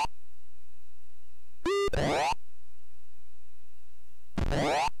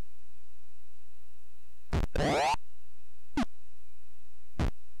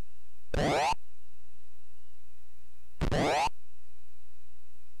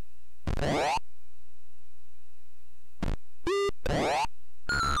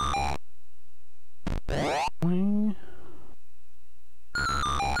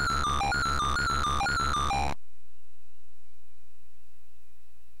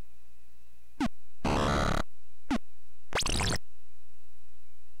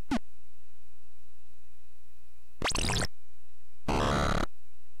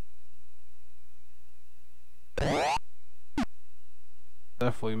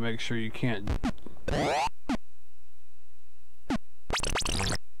 Definitely make sure you can't.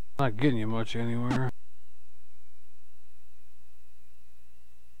 Not getting you much anywhere.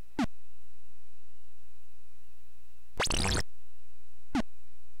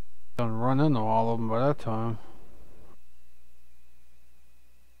 Done run into all of them by that time.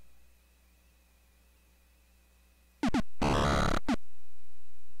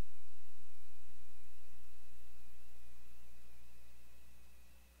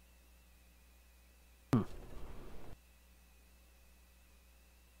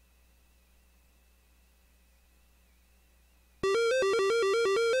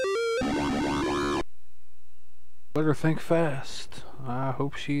 Let her think fast. I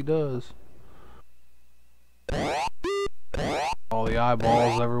hope she does. All the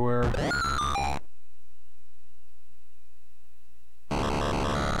eyeballs everywhere.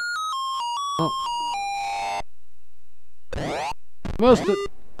 Oh. Missed it.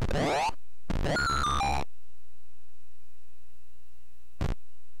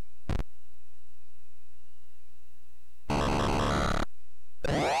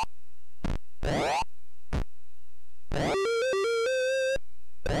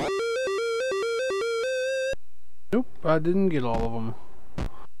 Nope, I didn't get all of them.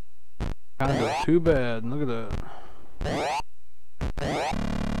 Kind of too bad. Look at that.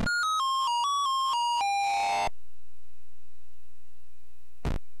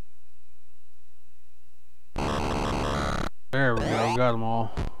 There we go, got them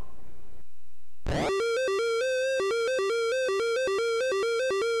all.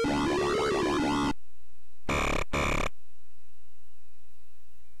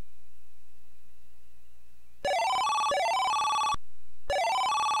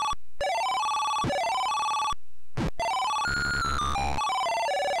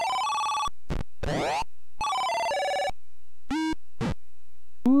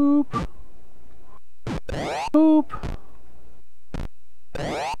 Whoop. Whoop.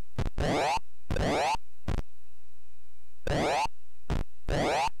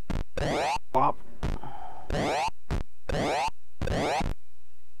 Bop.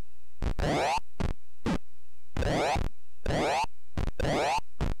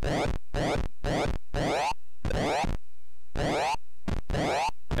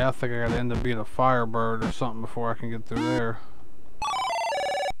 Yeah, I think I gotta end up being a Firebird or something before I can get through there.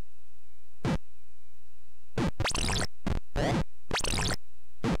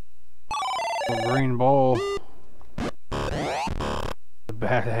 A green ball. A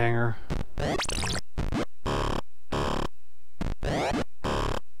bat hanger.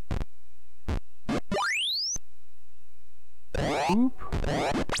 Oop.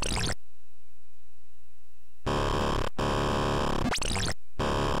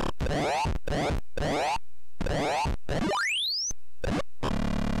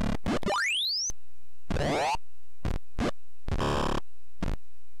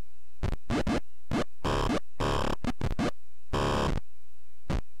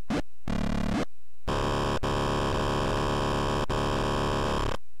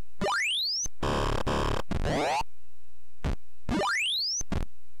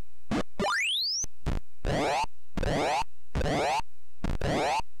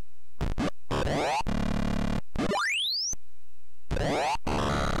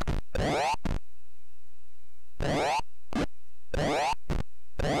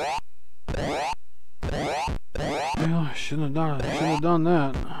 Well, I shouldn't have done it. Shouldn't have done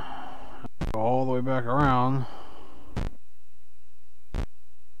that. Go all the way back around.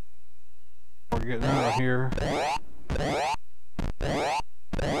 We're getting out of here.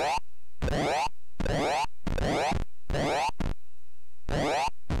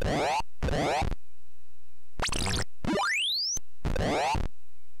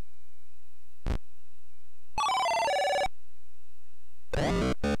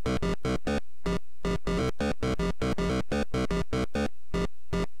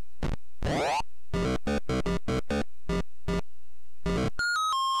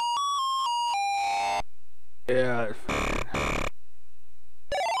 Yeah.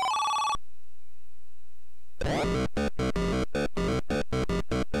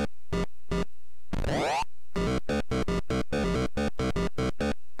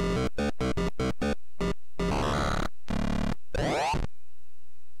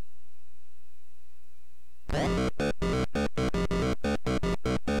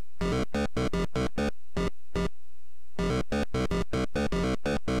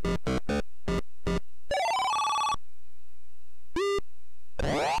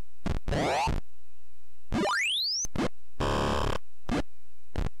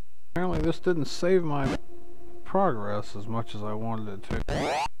 Apparently this didn't save my progress as much as I wanted it to.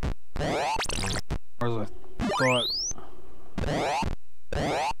 Or as I thought.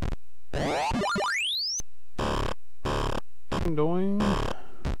 Doing.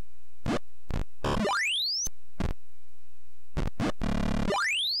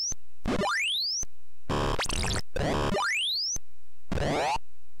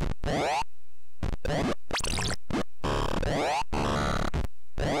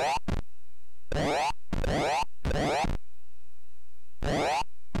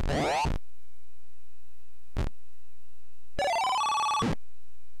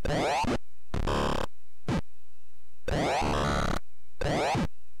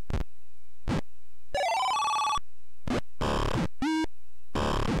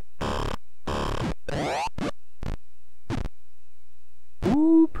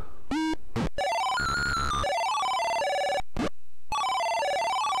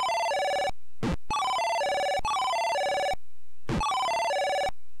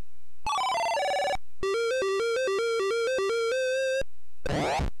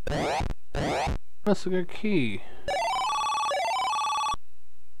 That's a good key.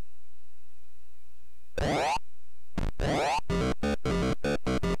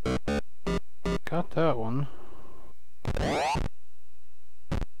 Got that one.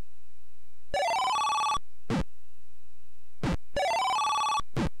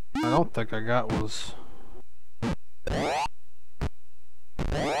 I don't think I got was...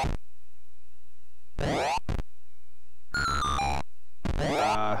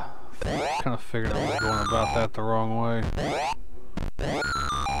 kind of figured I was going about that the wrong way.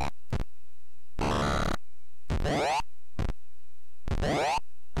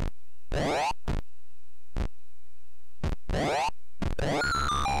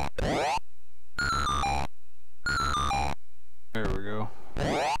 There we go.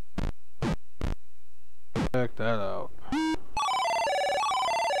 Check that out.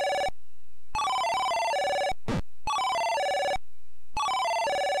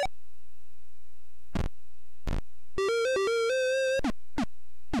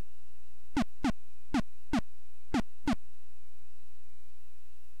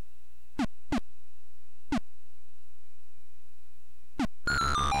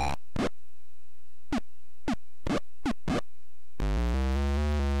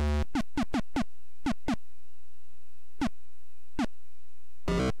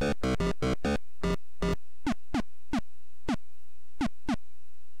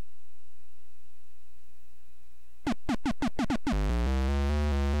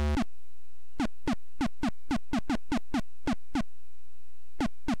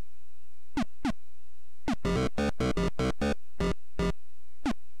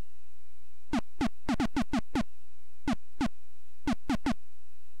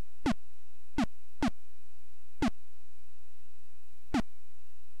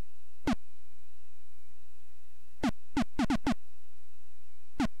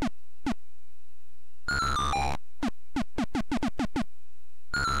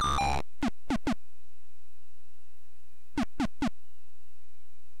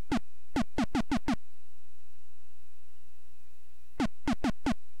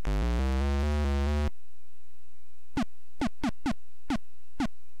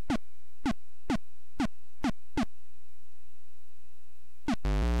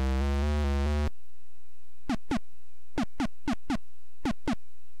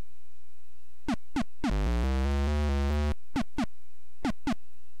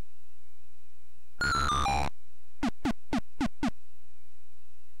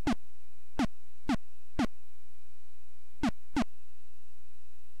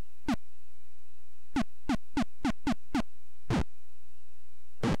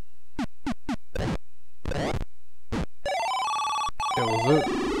 That was it.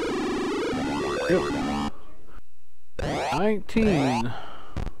 Yep. 19.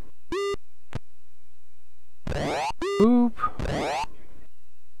 Boop.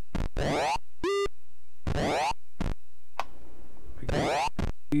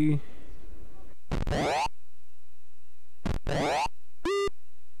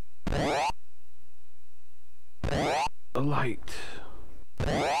 The light.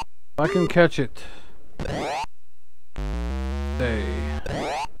 If I can catch it.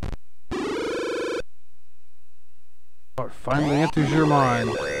 It finally enters your mind.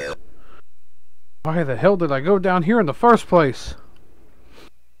 Why the hell did I go down here in the first place?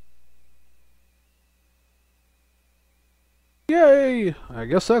 Yay! I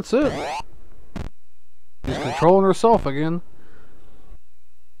guess that's it. She's controlling herself again.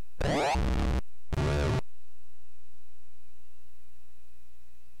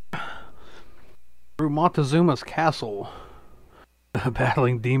 Through Montezuma's castle.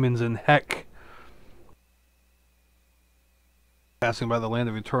 Battling demons in heck. Passing by the land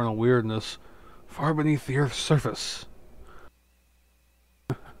of eternal weirdness, far beneath the earth's surface.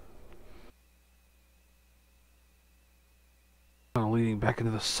 Leading back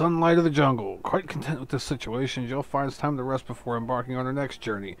into the sunlight of the jungle. Quite content with this situation, Jill finds time to rest before embarking on her next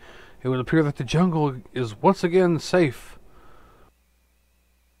journey. It would appear that the jungle is once again safe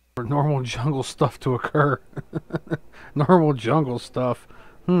for normal jungle stuff to occur. Normal jungle stuff.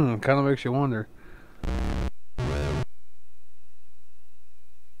 Kind of makes you wonder.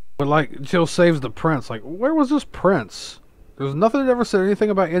 But like, Jill saves the prince. Like, where was this prince? There's nothing that ever said anything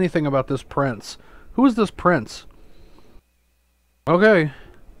about this prince. Who is this prince? Okay.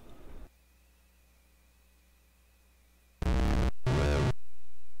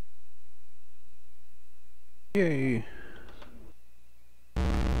 Yay.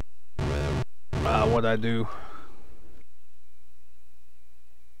 What'd I do?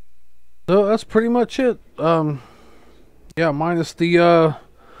 So that's pretty much it. Yeah, minus the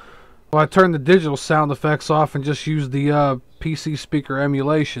Well, I turned the digital sound effects off and just used the PC speaker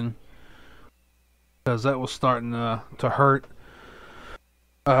emulation, because that was starting to hurt.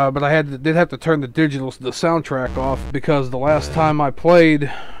 But I did have to turn the soundtrack off, because the last time I played,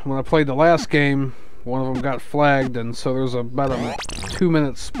 when I played the last game, one of them got flagged, and so there's about a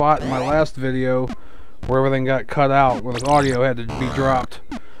 2-minute spot in my last video where everything got cut out, where the audio had to be dropped.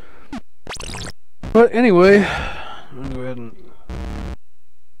 But anyway, let me go ahead and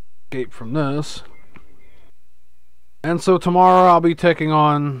escape from this. And so tomorrow I'll be taking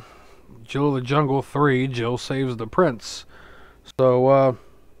on Jill the Jungle 3, Jill Saves the Prince. So,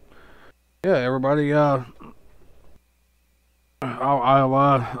 yeah, everybody, I'll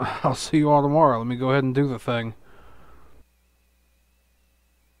see you all tomorrow. Let me go ahead and do the thing.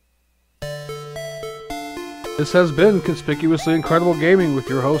 This has been Conspicuously Incredible Gaming with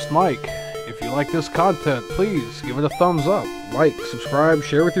your host, Mike. If you like this content, please give it a thumbs up, like, subscribe,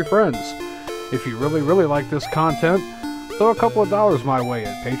 share with your friends. If you really, really like this content, throw a couple of dollars my way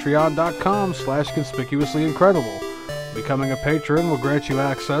at patreon.com/conspicuously-incredible. Becoming a patron will grant you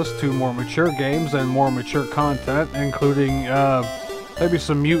access to more mature games and more mature content, including maybe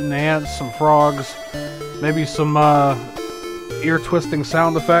some mutant ants, some frogs, maybe some ear-twisting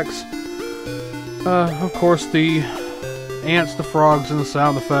sound effects. Of course, the ants, the frogs, and the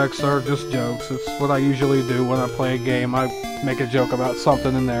sound effects are just jokes. It's what I usually do when I play a game. I make a joke about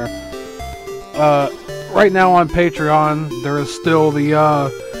something in there. Right now on Patreon, there is still the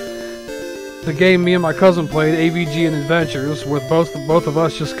game me and my cousin played, AVG and Adventures, with both of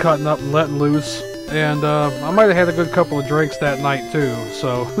us just cutting up and letting loose. And I might have had a good couple of drinks that night too,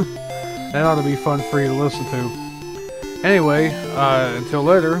 so that ought to be fun for you to listen to. Anyway, until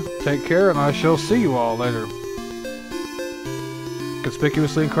later, take care, and I shall see you all later.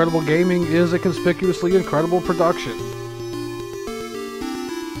 Conspicuously Incredible Gaming is a Conspicuously Incredible production.